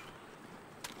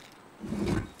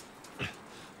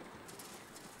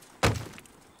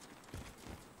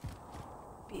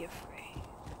 Be afraid.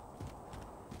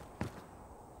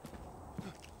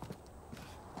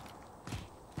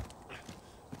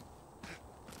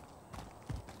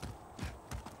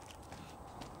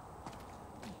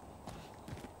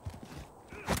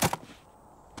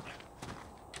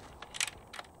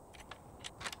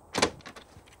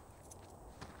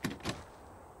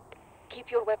 Keep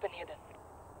your weapon hidden.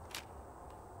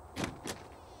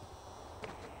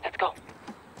 Let's go.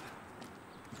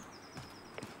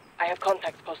 I have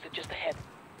contacts posted just ahead.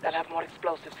 They'll have more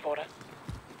explosives for us.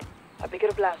 A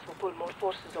bigger blast will pull more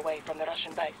forces away from the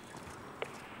Russian base.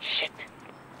 Shit.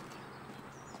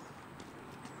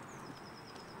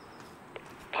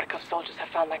 Barkov's soldiers have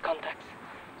found my contacts.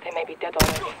 They may be dead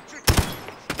already.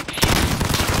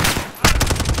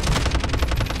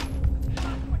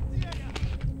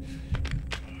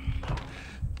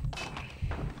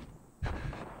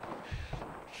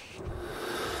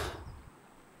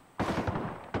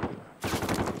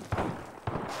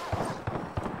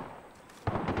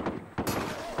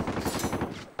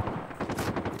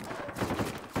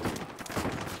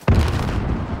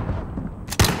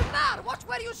 Watch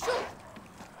where you shoot!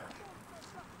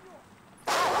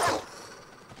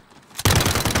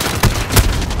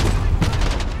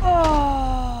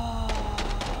 Oh!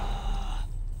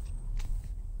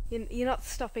 You're not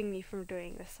stopping me from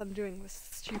doing this. I'm doing this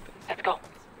stupid. Let's go.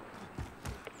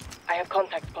 I have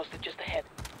contacts posted just ahead.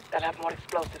 They'll have more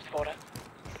explosives for us.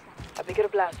 A bigger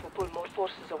blast will pull more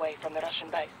forces away from the Russian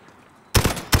base.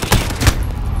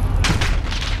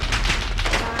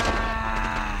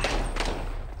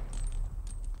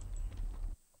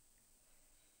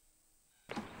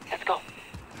 Let's go.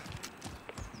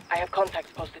 I have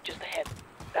contacts posted just ahead.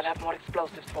 They'll have more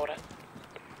explosives for us.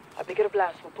 A bigger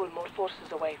blast will pull more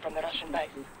forces away from the Russian base.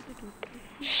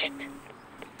 Shit.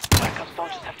 Barkov's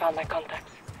soldiers have found my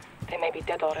contacts. They may be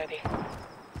dead already.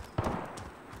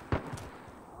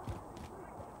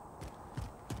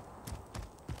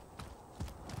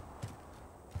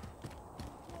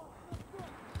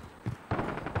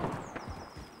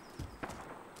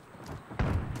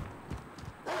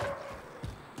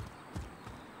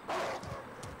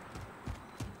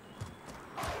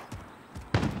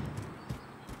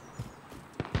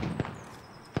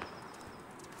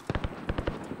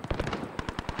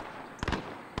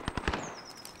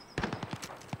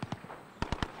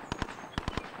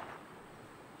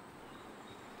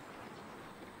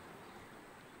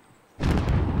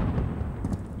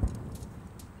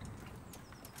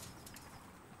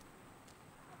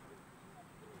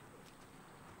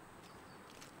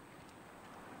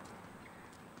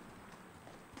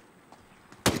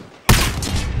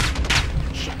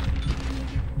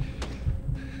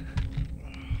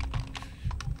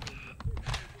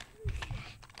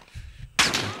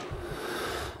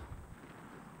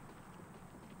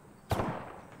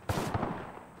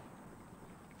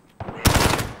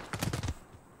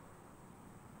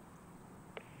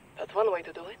 That's one way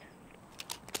to do it.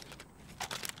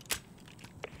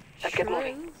 Let's get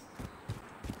moving.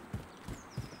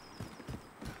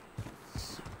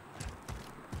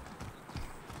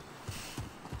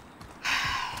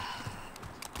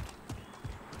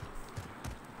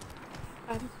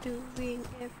 I'm doing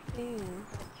everything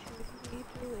that should be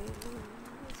doing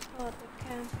as part of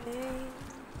campaign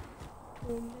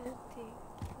tormenting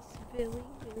the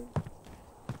civilians.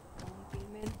 I'll be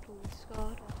mentally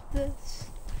scarred of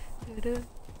this. What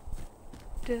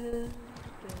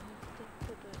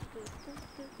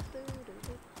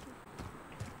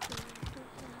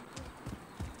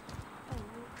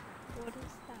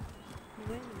is that?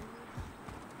 When is?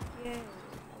 Yeah,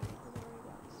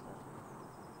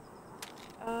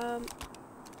 yeah.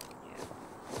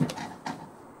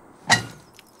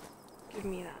 Give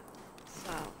me that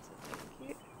silencer, thank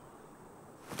you.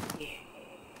 Yes.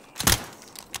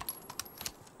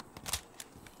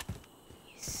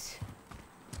 Yes.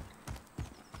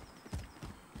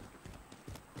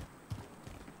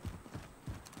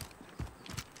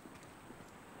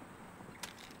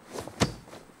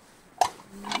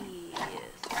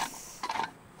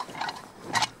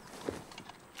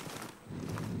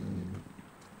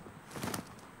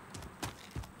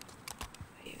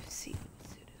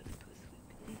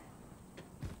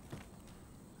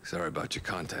 Sorry about your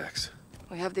contacts.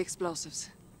 We have the explosives.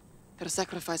 Their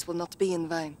sacrifice will not be in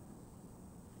vain.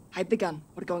 Hide the gun.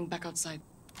 We're going back outside.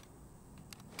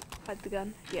 Hide the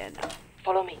gun? Yeah, no.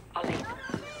 Follow me. I'll lead.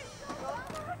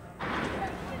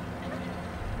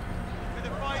 With the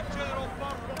fight, General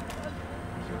Barker,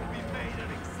 you will be made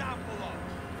an example of.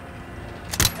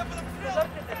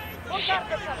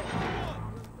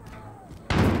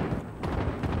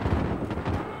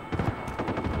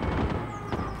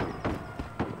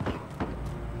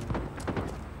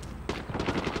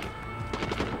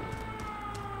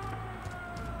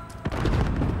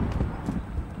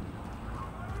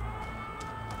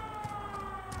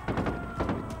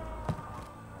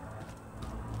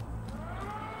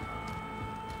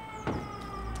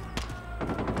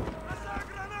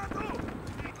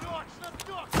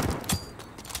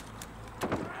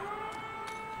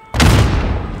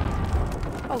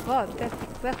 Oh god,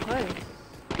 they're close.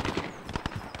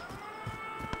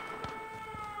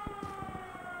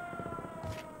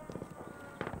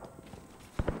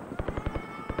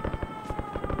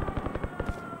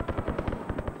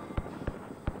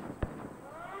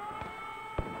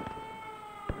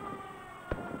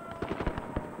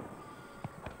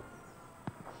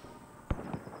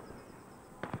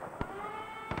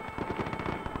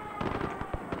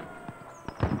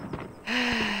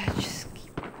 Just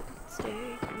keep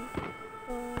staying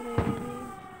on aiming,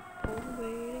 on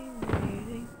waiting,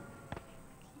 waiting.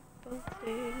 Keep on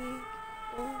staying,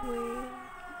 keep on waiting,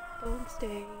 keep on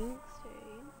staying,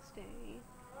 staying.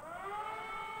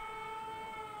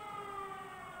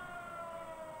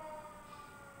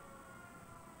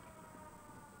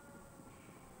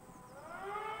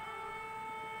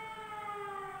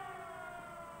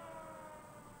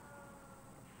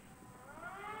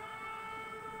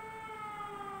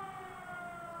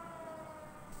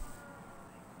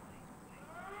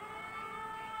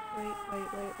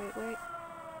 Wait.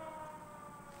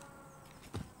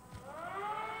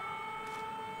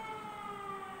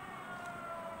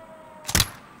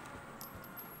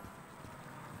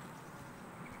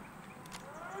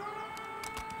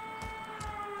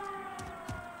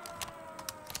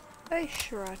 They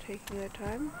sure are taking their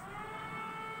time.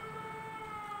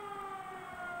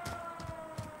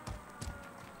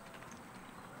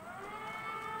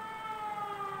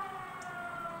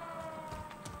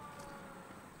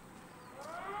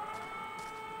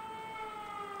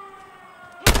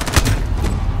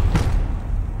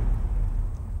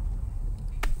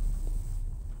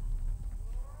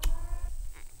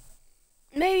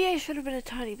 Maybe I should have been a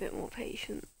tiny bit more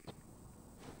patient.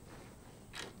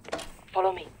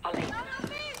 Follow me. I'll lead.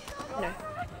 No.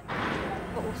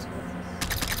 What was this?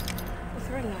 Oh,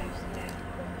 3 lives there.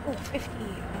 Oh, 50.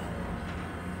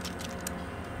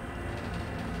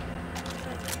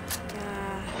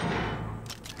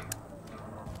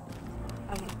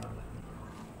 I wanna go back.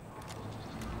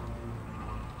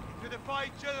 To the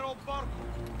fight, General Barker,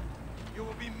 you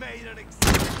will be made an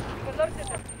example.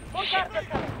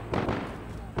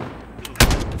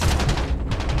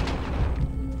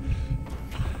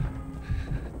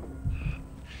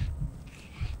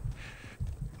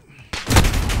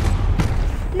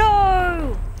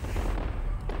 No!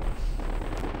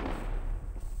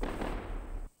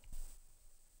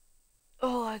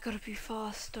 Oh, I gotta be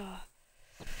faster.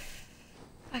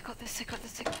 I got this.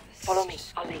 Follow me.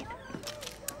 I'll lead.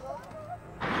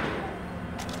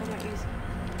 I'm not using.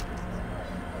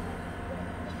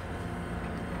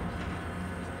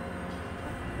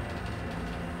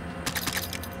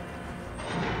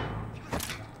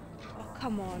 Oh,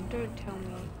 come on, don't tell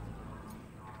me.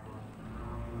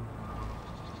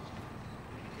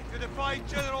 To the fight,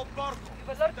 General Barker.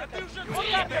 The fusion will be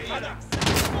made an example.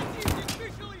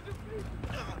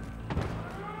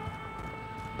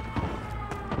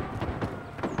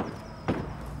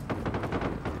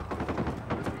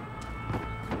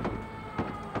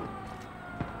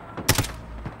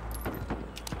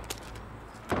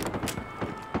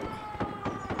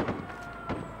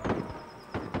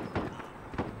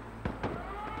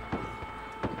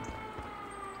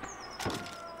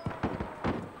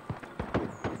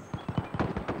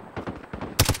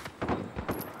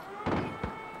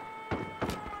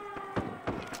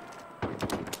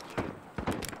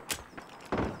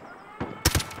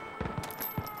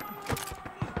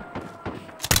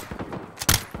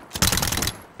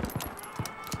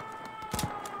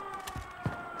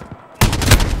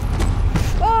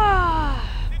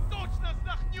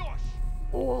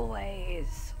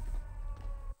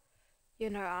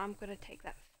 no, I'm gonna take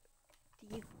that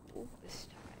deagle this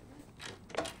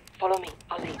time. Follow me,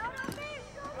 I'll lead. This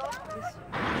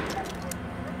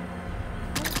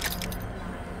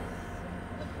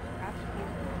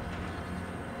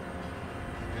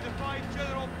You defy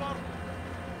General Barton.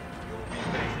 You will be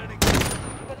facing an engagement.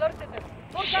 We've alerted them.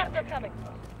 More cars are coming.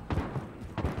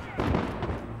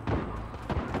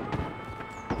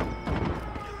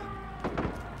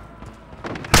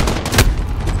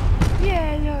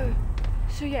 Yeah, no.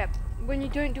 So yeah, when you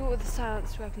don't do it with a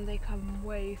silenced weapon, they come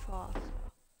way faster.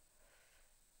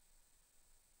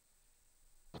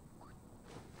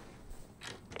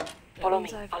 Follow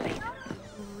me, I'll lead.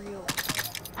 Real.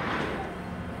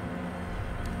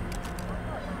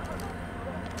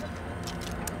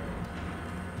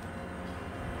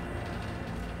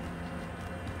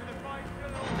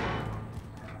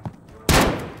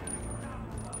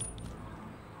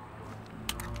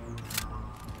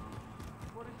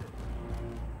 What is it?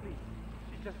 Please,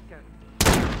 she's just scared. I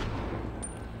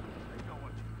know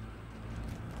what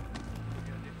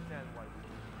you understand why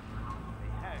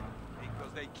they hang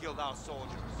because they killed our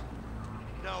soldiers.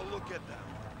 Now look at them.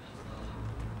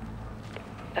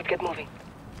 Let's get moving.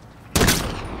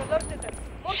 We've alerted them.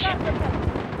 More cars are coming.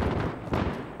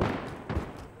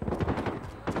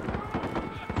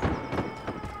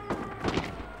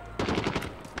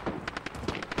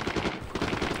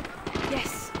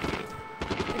 Yes.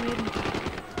 I made him.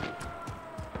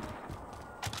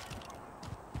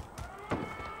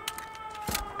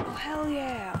 Oh hell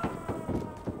yeah.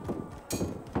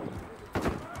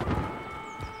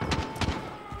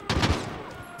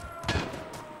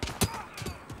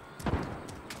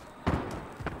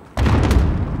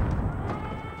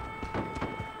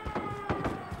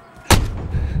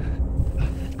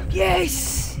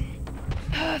 Yes!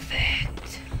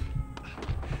 Perfect!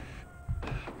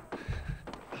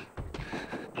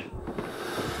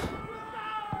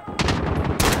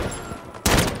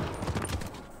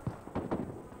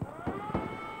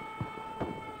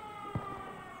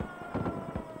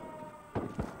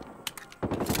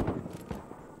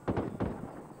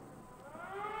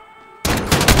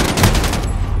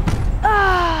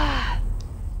 Ah!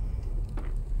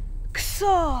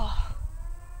 Kso!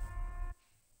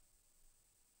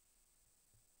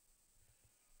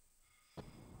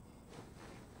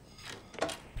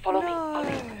 Follow me, I'll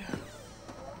lead.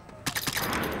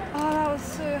 Oh, that was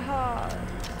so hard.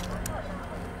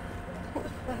 What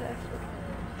the heck?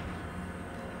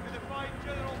 You defy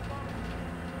General Barton.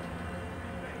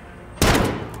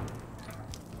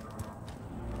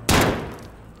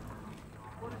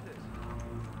 What is this?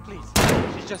 Please,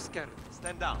 she's just scared.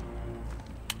 Stand down.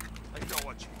 I know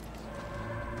what she is.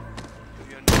 Do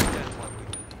you understand what we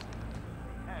do?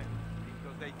 And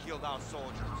because they killed our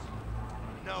soldiers.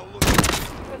 Now look.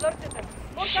 We've alerted them.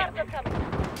 More cars are coming.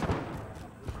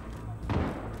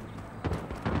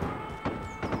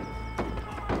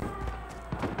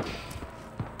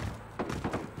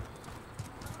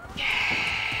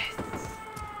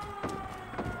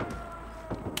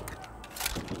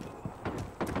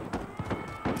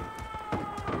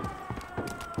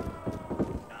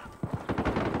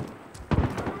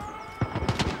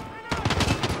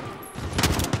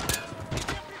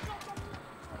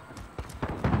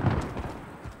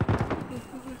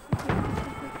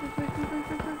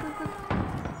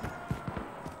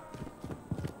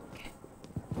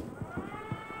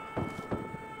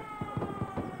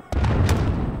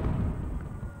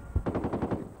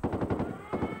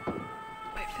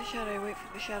 Shadow, wait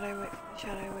for the shadow, wait for the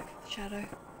shadow, wait for the shadow.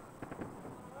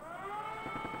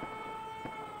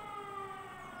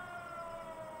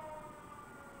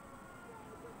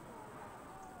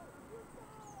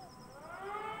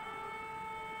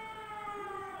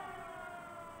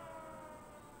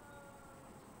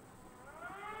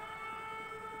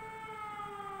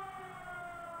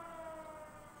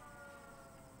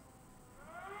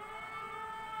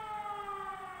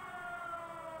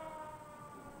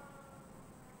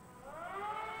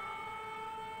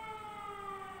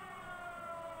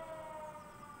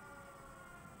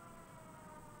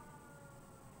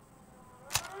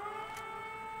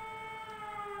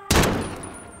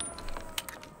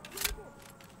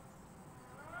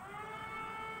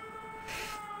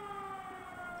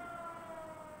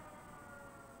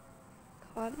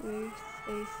 Can't move,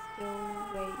 stay still,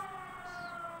 wait.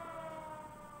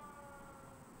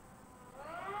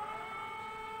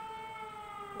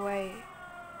 Wait.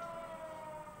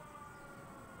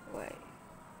 Wait.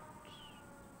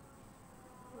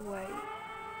 Wait.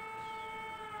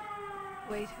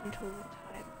 Wait until the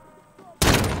time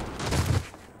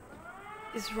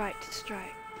is right to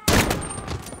strike.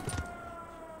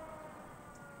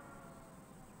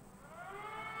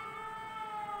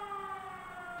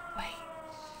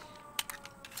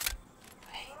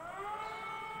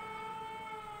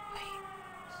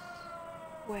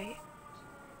 Wait.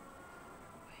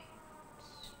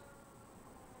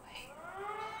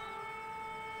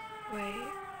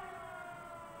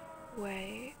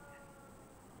 Wait.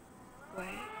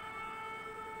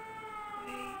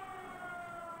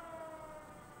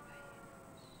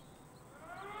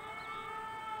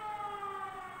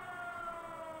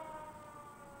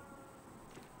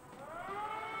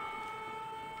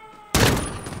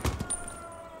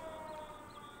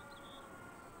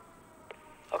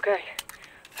 Okay,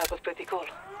 that was pretty cool.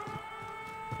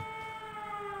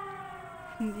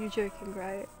 You're joking,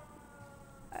 right?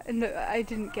 No, I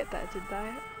didn't get that, did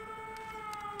I?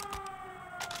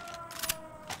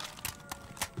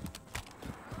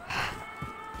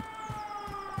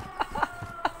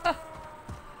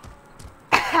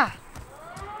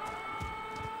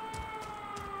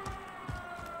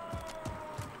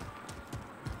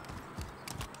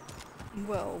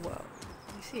 Well,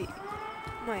 you see,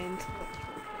 my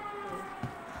intellectual capabilities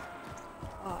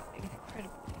are incredibly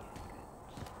good.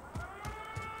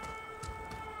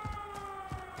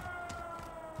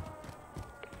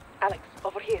 Alex,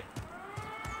 over here.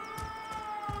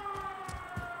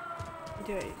 You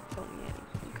don't tell me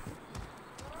anything.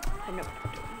 I know what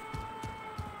I'm doing.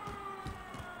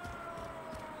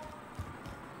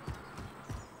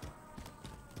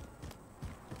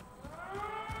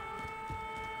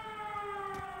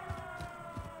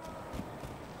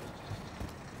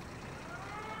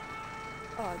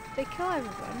 Oh, did they kill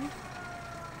everyone?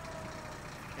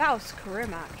 That was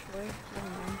Karim, actually. Never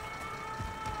mind.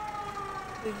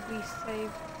 Did we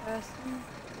save the person?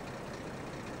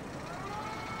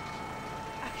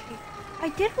 Actually, I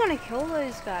did want to kill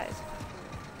those guys.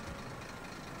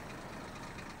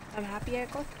 I'm happy I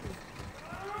got to.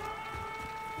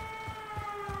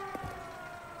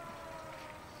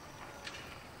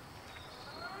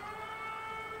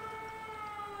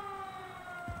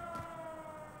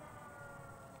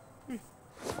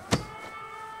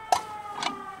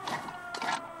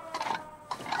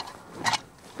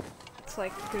 It's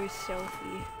like go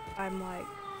stealthy. I'm like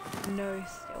no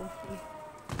stealthy.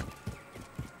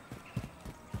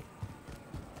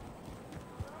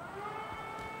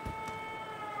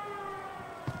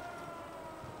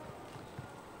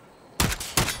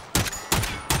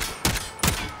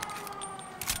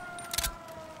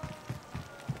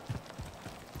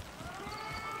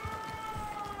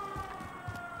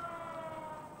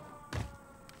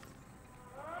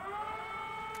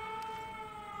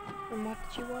 And what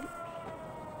did you want?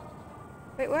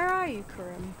 Wait, where are you,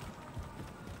 Karim?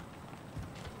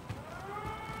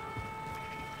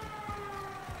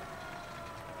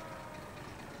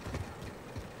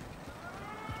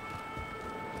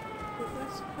 Wait,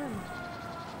 where's Karim?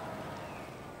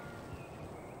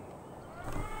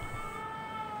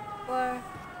 Where?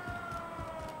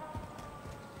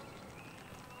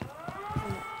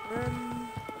 Karim.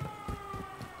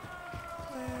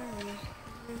 Where is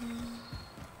Karim?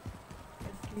 I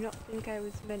do not think I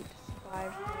was meant to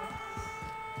survive this.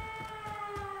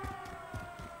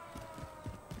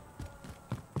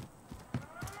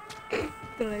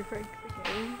 Did I break the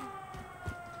game?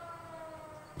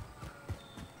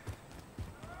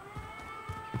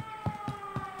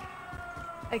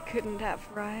 I couldn't have,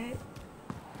 right?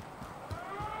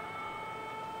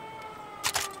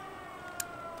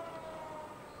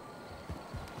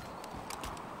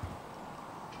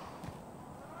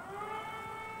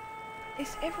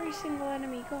 Is every single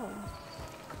enemy gone?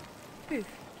 Poof.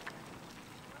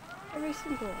 Every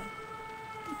single one.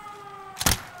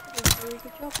 Did a very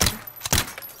good job then.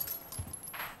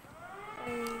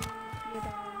 You're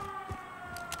down.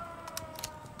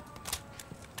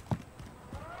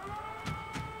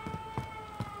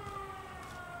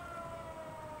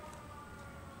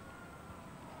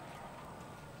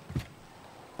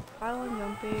 Pylon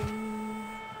jumping.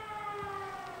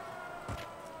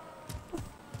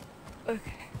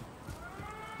 Okay.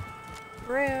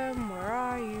 Grim, where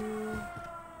are you?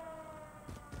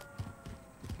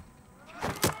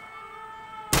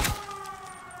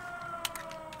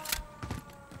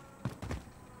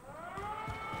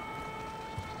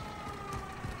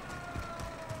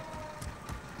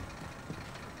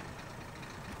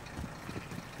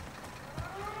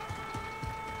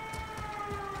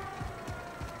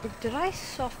 Did I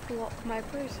soft lock my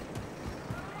person?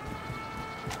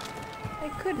 I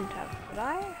couldn't have, could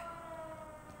I?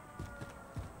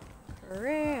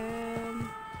 Grim.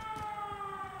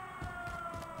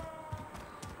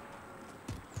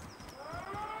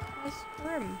 Where's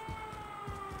Grim?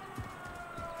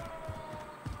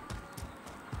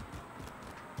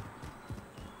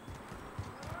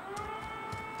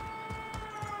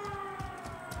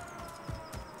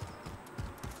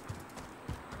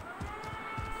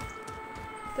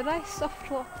 Did I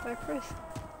soft lock my prison?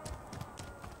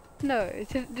 No,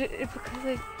 because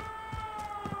I...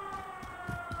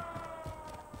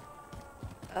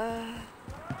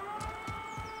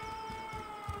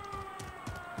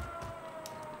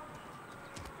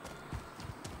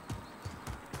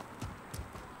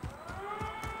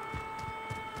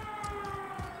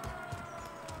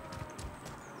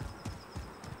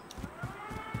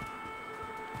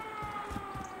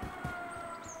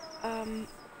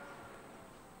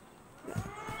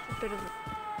 It's a bit of a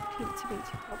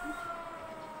teensy problem.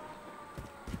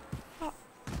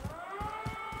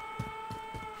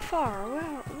 Far,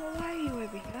 why are you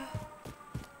over here?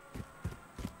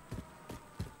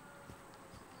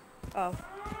 Oh.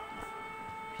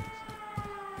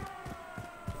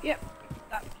 Yep,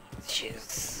 that means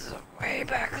she's way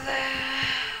back there.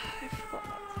 I forgot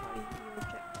that's how you do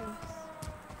objectives.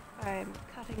 I'm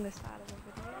cutting this out of the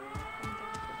video.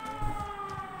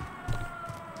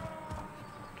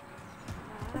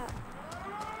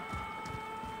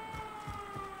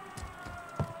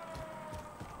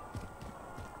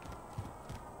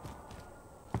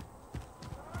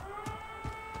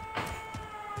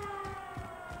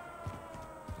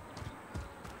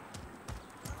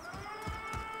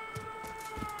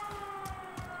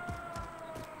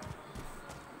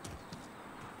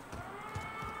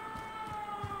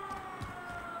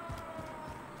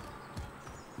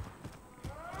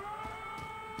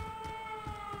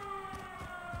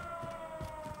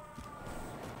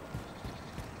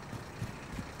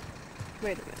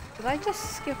 Wait a minute, did I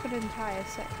just skip an entire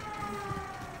section?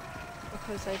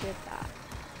 Because I did that.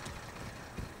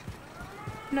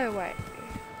 No way.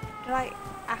 Did I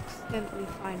accidentally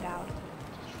find out?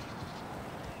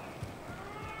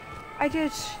 I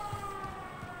did.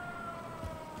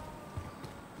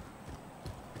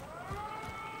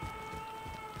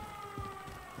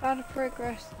 Found a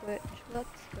progress glitch, let's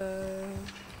go.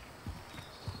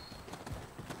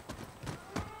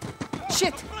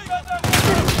 Shit!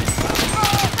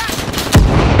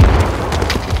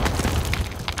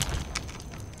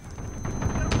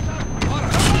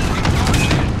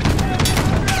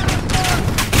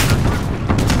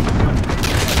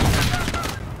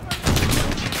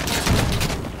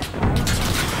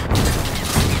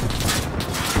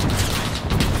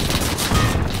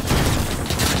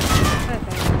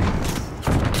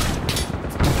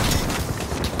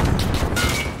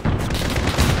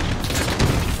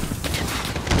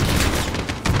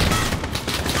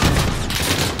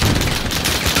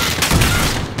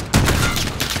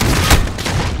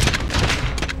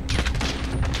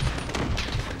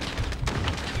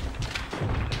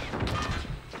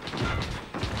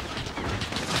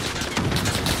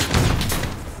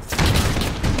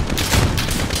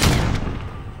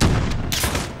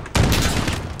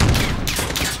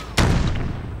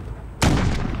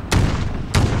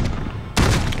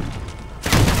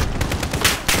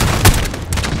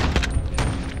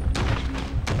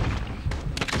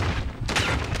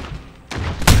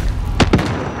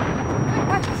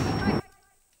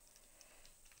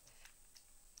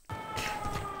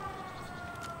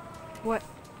 What?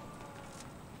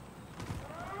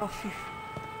 Oh, phew.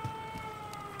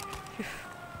 Phew.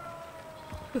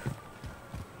 Whew.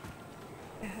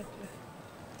 I had to...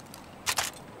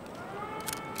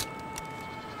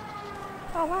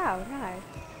 Oh wow, nice.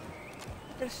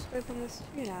 Just open this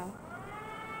too now.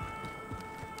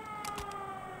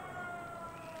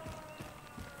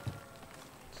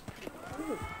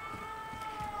 Ooh.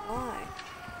 Why?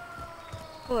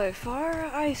 Hello, fire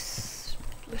ice.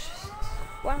 Delicious.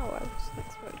 Wow, I wasn't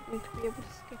expecting to be able to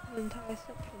skip an entire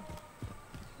section.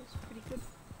 That's pretty good.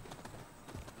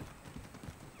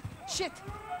 Shit!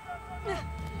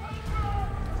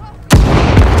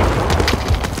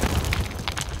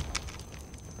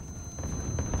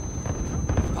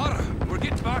 Potter, we're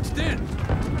getting boxed in.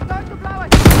 I'm going to blow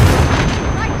it!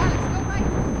 Right, Alex, go right!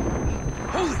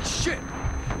 Holy shit!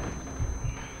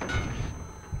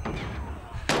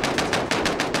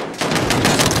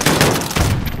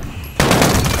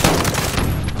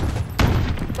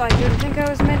 I don't think I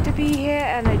was meant to be here,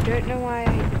 and I don't know why I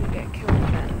didn't get killed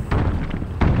then.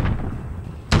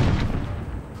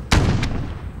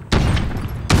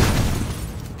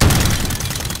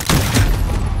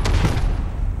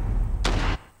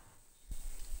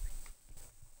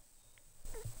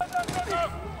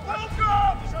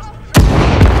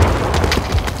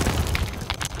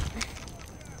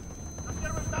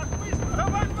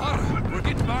 Potter, we're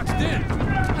getting boxed in.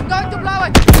 I'm going to blow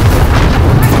it!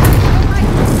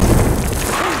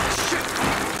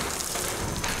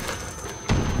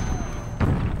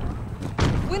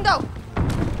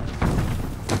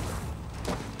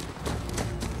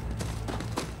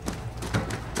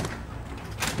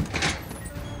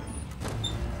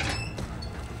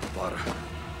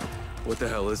 What the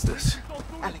hell is this?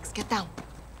 Alex, get down.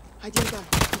 Hide your gun.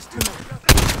 There's too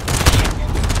many.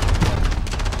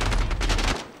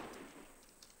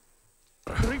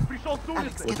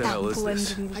 Alex, What get the down. hell is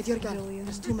this? Hide your gun.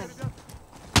 There's too many.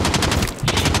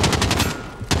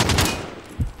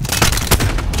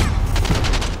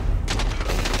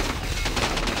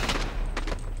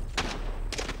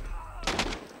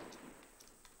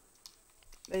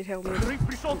 They tell me.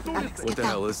 Alex, What the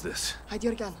hell is this? hide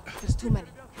your gun. There's too many.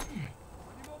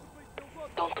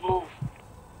 Don't move.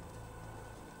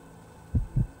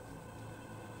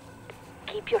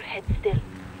 Keep your head still.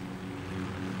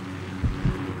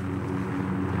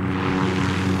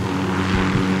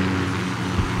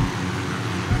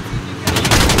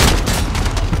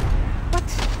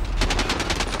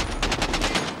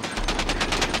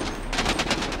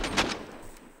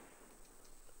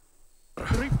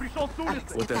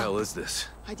 Alex, What the hell is this?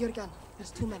 hide your gun.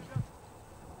 There's too many.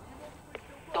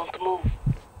 Don't move.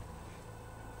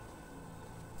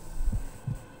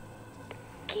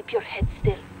 Keep your head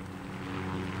still.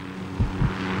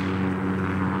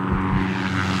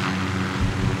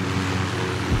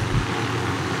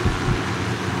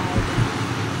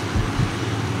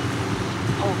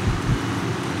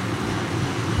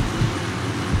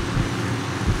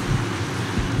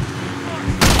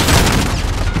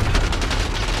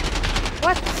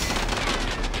 What?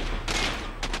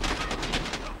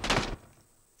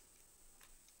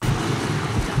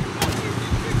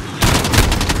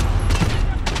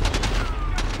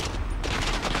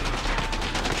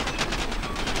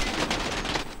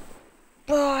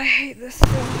 Oh, I hate this so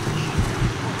much.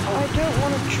 I don't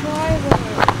want to try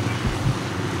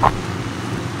though.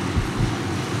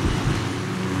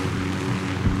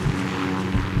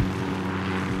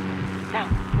 Now,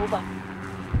 move up.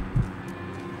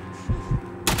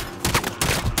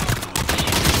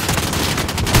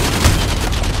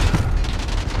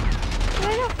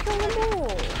 Why not kill them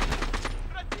all?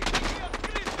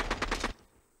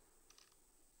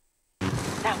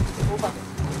 Now, move up.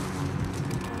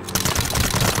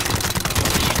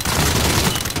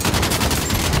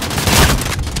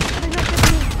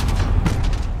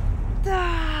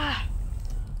 Ah.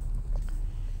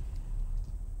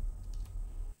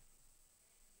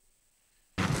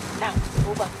 Now,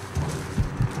 move up.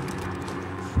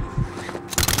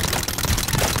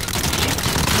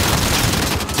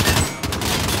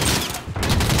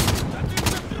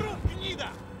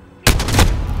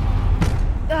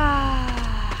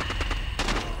 Ah.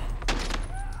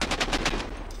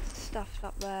 Stuffed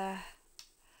up there.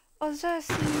 Oh,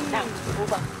 Cersei. Now,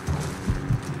 move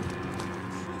up.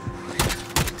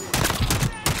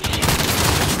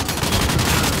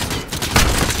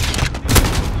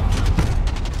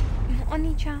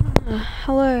 Oni-chan.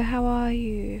 Hello, how are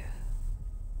you?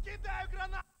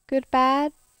 Good,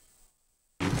 bad?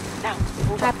 Now,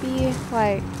 move up. Happy?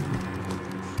 Like...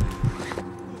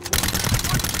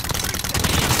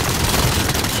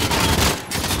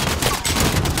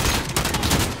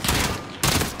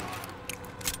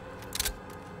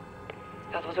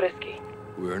 That was risky.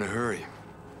 We're in a hurry.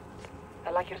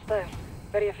 I like your style.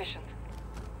 Very efficient.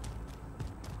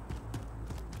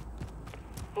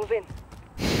 Move in.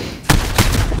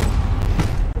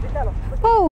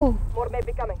 Oh! More may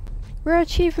be coming. Rare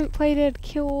achievement plated,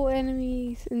 kill all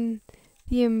enemies in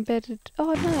the embedded...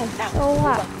 Oh, nice. Oh,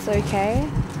 that's okay.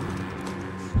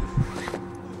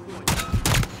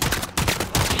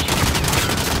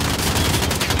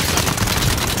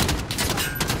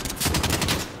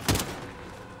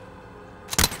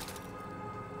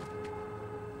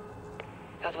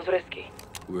 That was risky.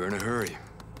 We're in a hurry.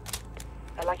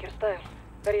 I like your style.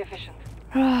 Very efficient.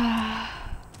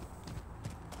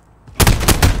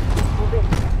 Move in.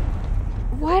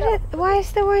 Why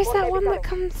is there always that one that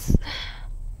comes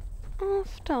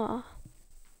after?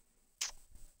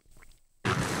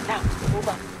 Now, move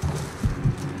up.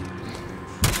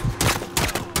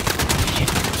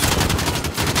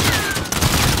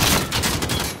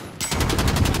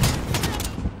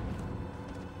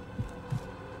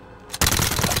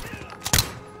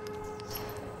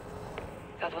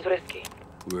 That was risky.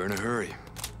 We're in a hurry.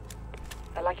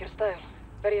 I like your style.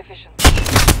 Very efficient.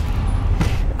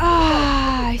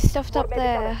 Ah, I stuffed up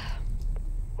there.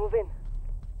 Move in.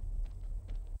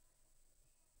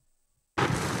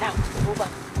 Now, move up.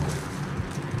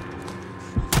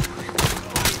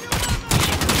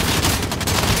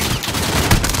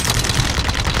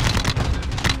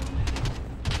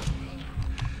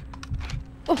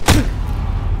 Oh.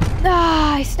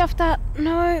 Ah, I stuffed that.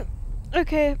 No.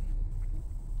 Okay.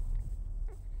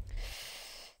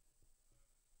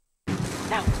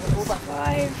 Now, move up.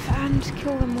 Survive and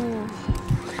kill them all.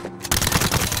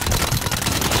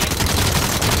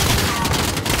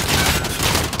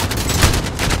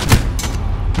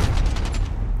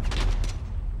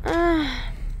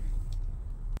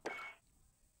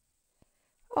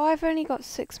 I've only got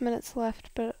 6 minutes left,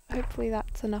 but hopefully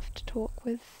that's enough to talk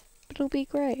with. But it'll be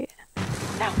great.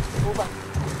 Now, move on.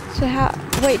 So how...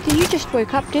 Wait, you just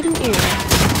woke up, didn't you?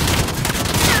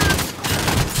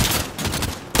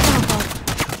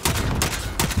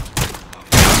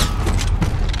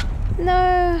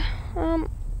 No,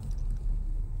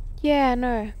 yeah,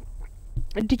 no.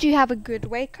 Did you have a good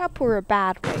wake up or a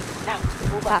bad wake? Now,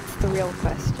 move on. That's the real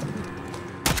question.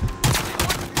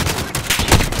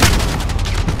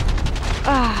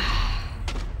 Ah.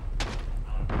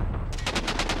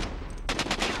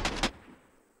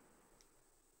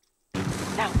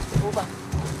 Now, move on.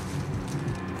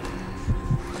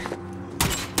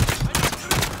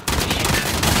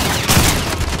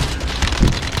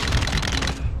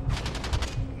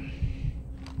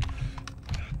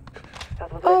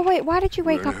 Oh wait, why did you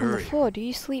wake up on the floor? Do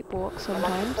you sleepwalk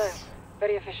sometimes?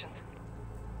 Very efficient.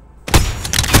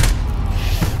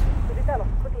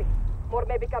 Quickly. More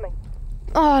may be coming.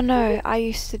 Oh no, I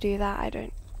used to do that. I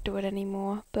don't do it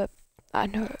anymore. But I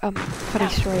know, funny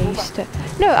story. I used to.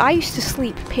 No, I used to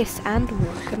sleep, piss, and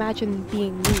walk. Imagine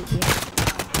being me.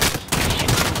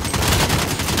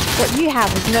 What you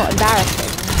have is not embarrassing.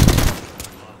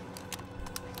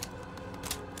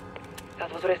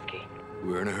 That was risky.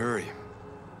 We're in a hurry.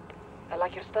 I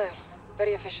like your style.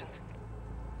 Very efficient.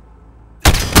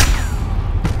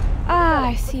 Ah,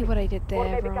 I see what I did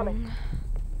there wrong.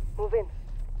 Move in.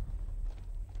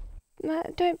 No,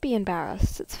 don't be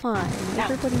embarrassed. It's fine.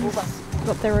 Everybody's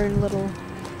got their own little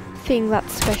thing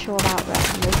that's special about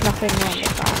them. There's nothing wrong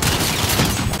with that.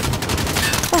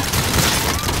 Ah.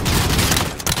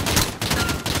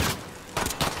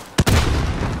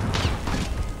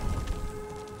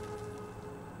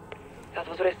 That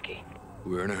was risky.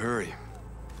 We're in a hurry.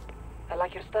 I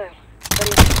like your style.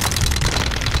 Very efficient.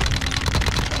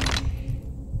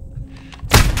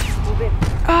 Move in.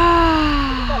 Ah.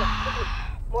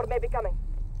 More may be coming.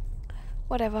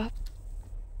 Whatever.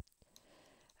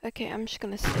 Okay, I'm just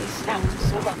gonna stay still and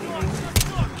stop moving.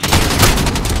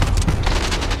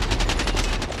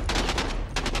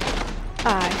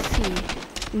 Ah, I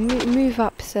see. Move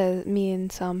up says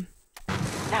means Now,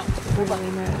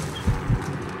 really mode.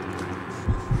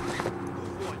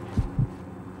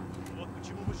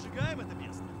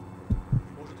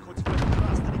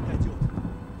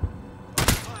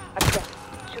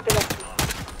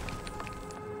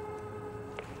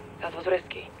 That was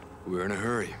risky. We're in a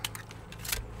hurry.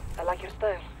 I like your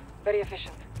style. Very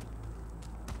efficient.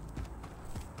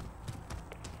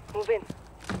 Move in.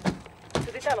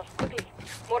 To the tunnel, quickly.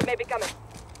 More may be coming.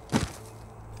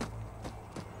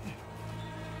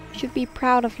 You should be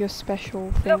proud of your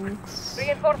special things.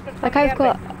 Reinforcements Like from the I've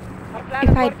got, airbase.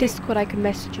 if I had Discord I could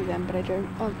message you then, but I don't.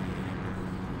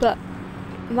 But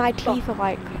my teeth are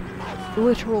like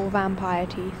literal vampire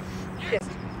teeth. Shit.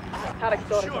 Tarek's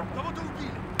door is open.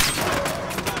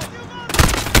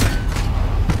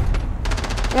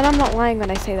 And I'm not lying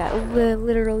when I say that. They're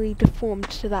literally deformed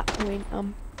to that point,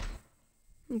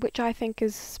 which I think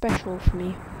is special for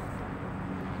me.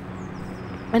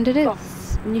 And it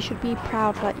is. And you should be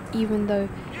proud that even though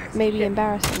it may be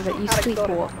embarrassing that you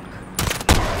sleepwalk.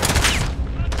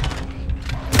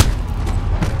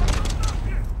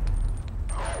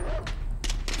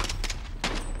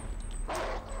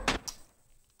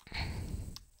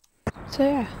 So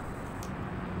yeah.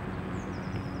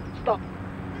 Stop.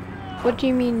 What do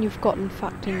you mean you've gotten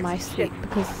fucked in my sleep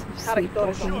because of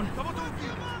sleepwalking?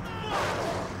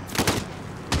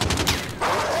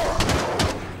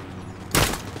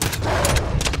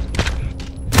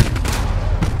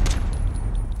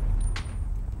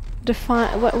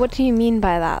 Define. What do you mean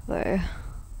by that though?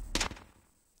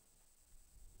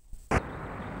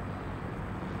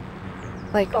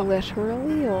 Like Stop.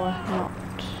 Literally or not?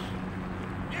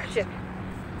 Shit.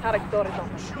 Tarek's door is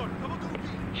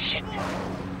open. Shit.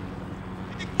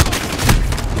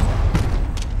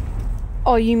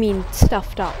 Oh, you mean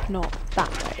stuffed up, not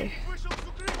that way.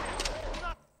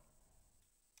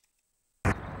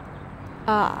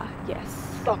 Ah,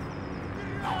 yes. Stop.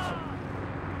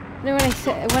 No, when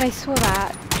I saw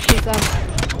that, because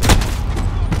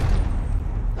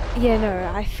yeah,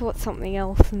 no, I thought something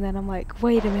else, and then I'm like,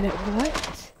 wait a minute,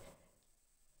 what?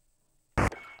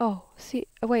 Oh, see,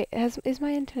 wait, is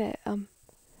my internet oh,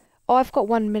 I've got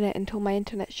 1 minute until my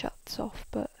internet shuts off,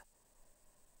 but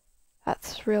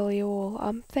that's really all.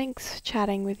 Thanks for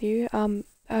chatting with you. I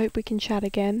hope we can chat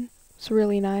again. It's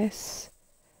really nice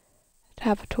to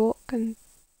have a talk, and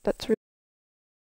that's really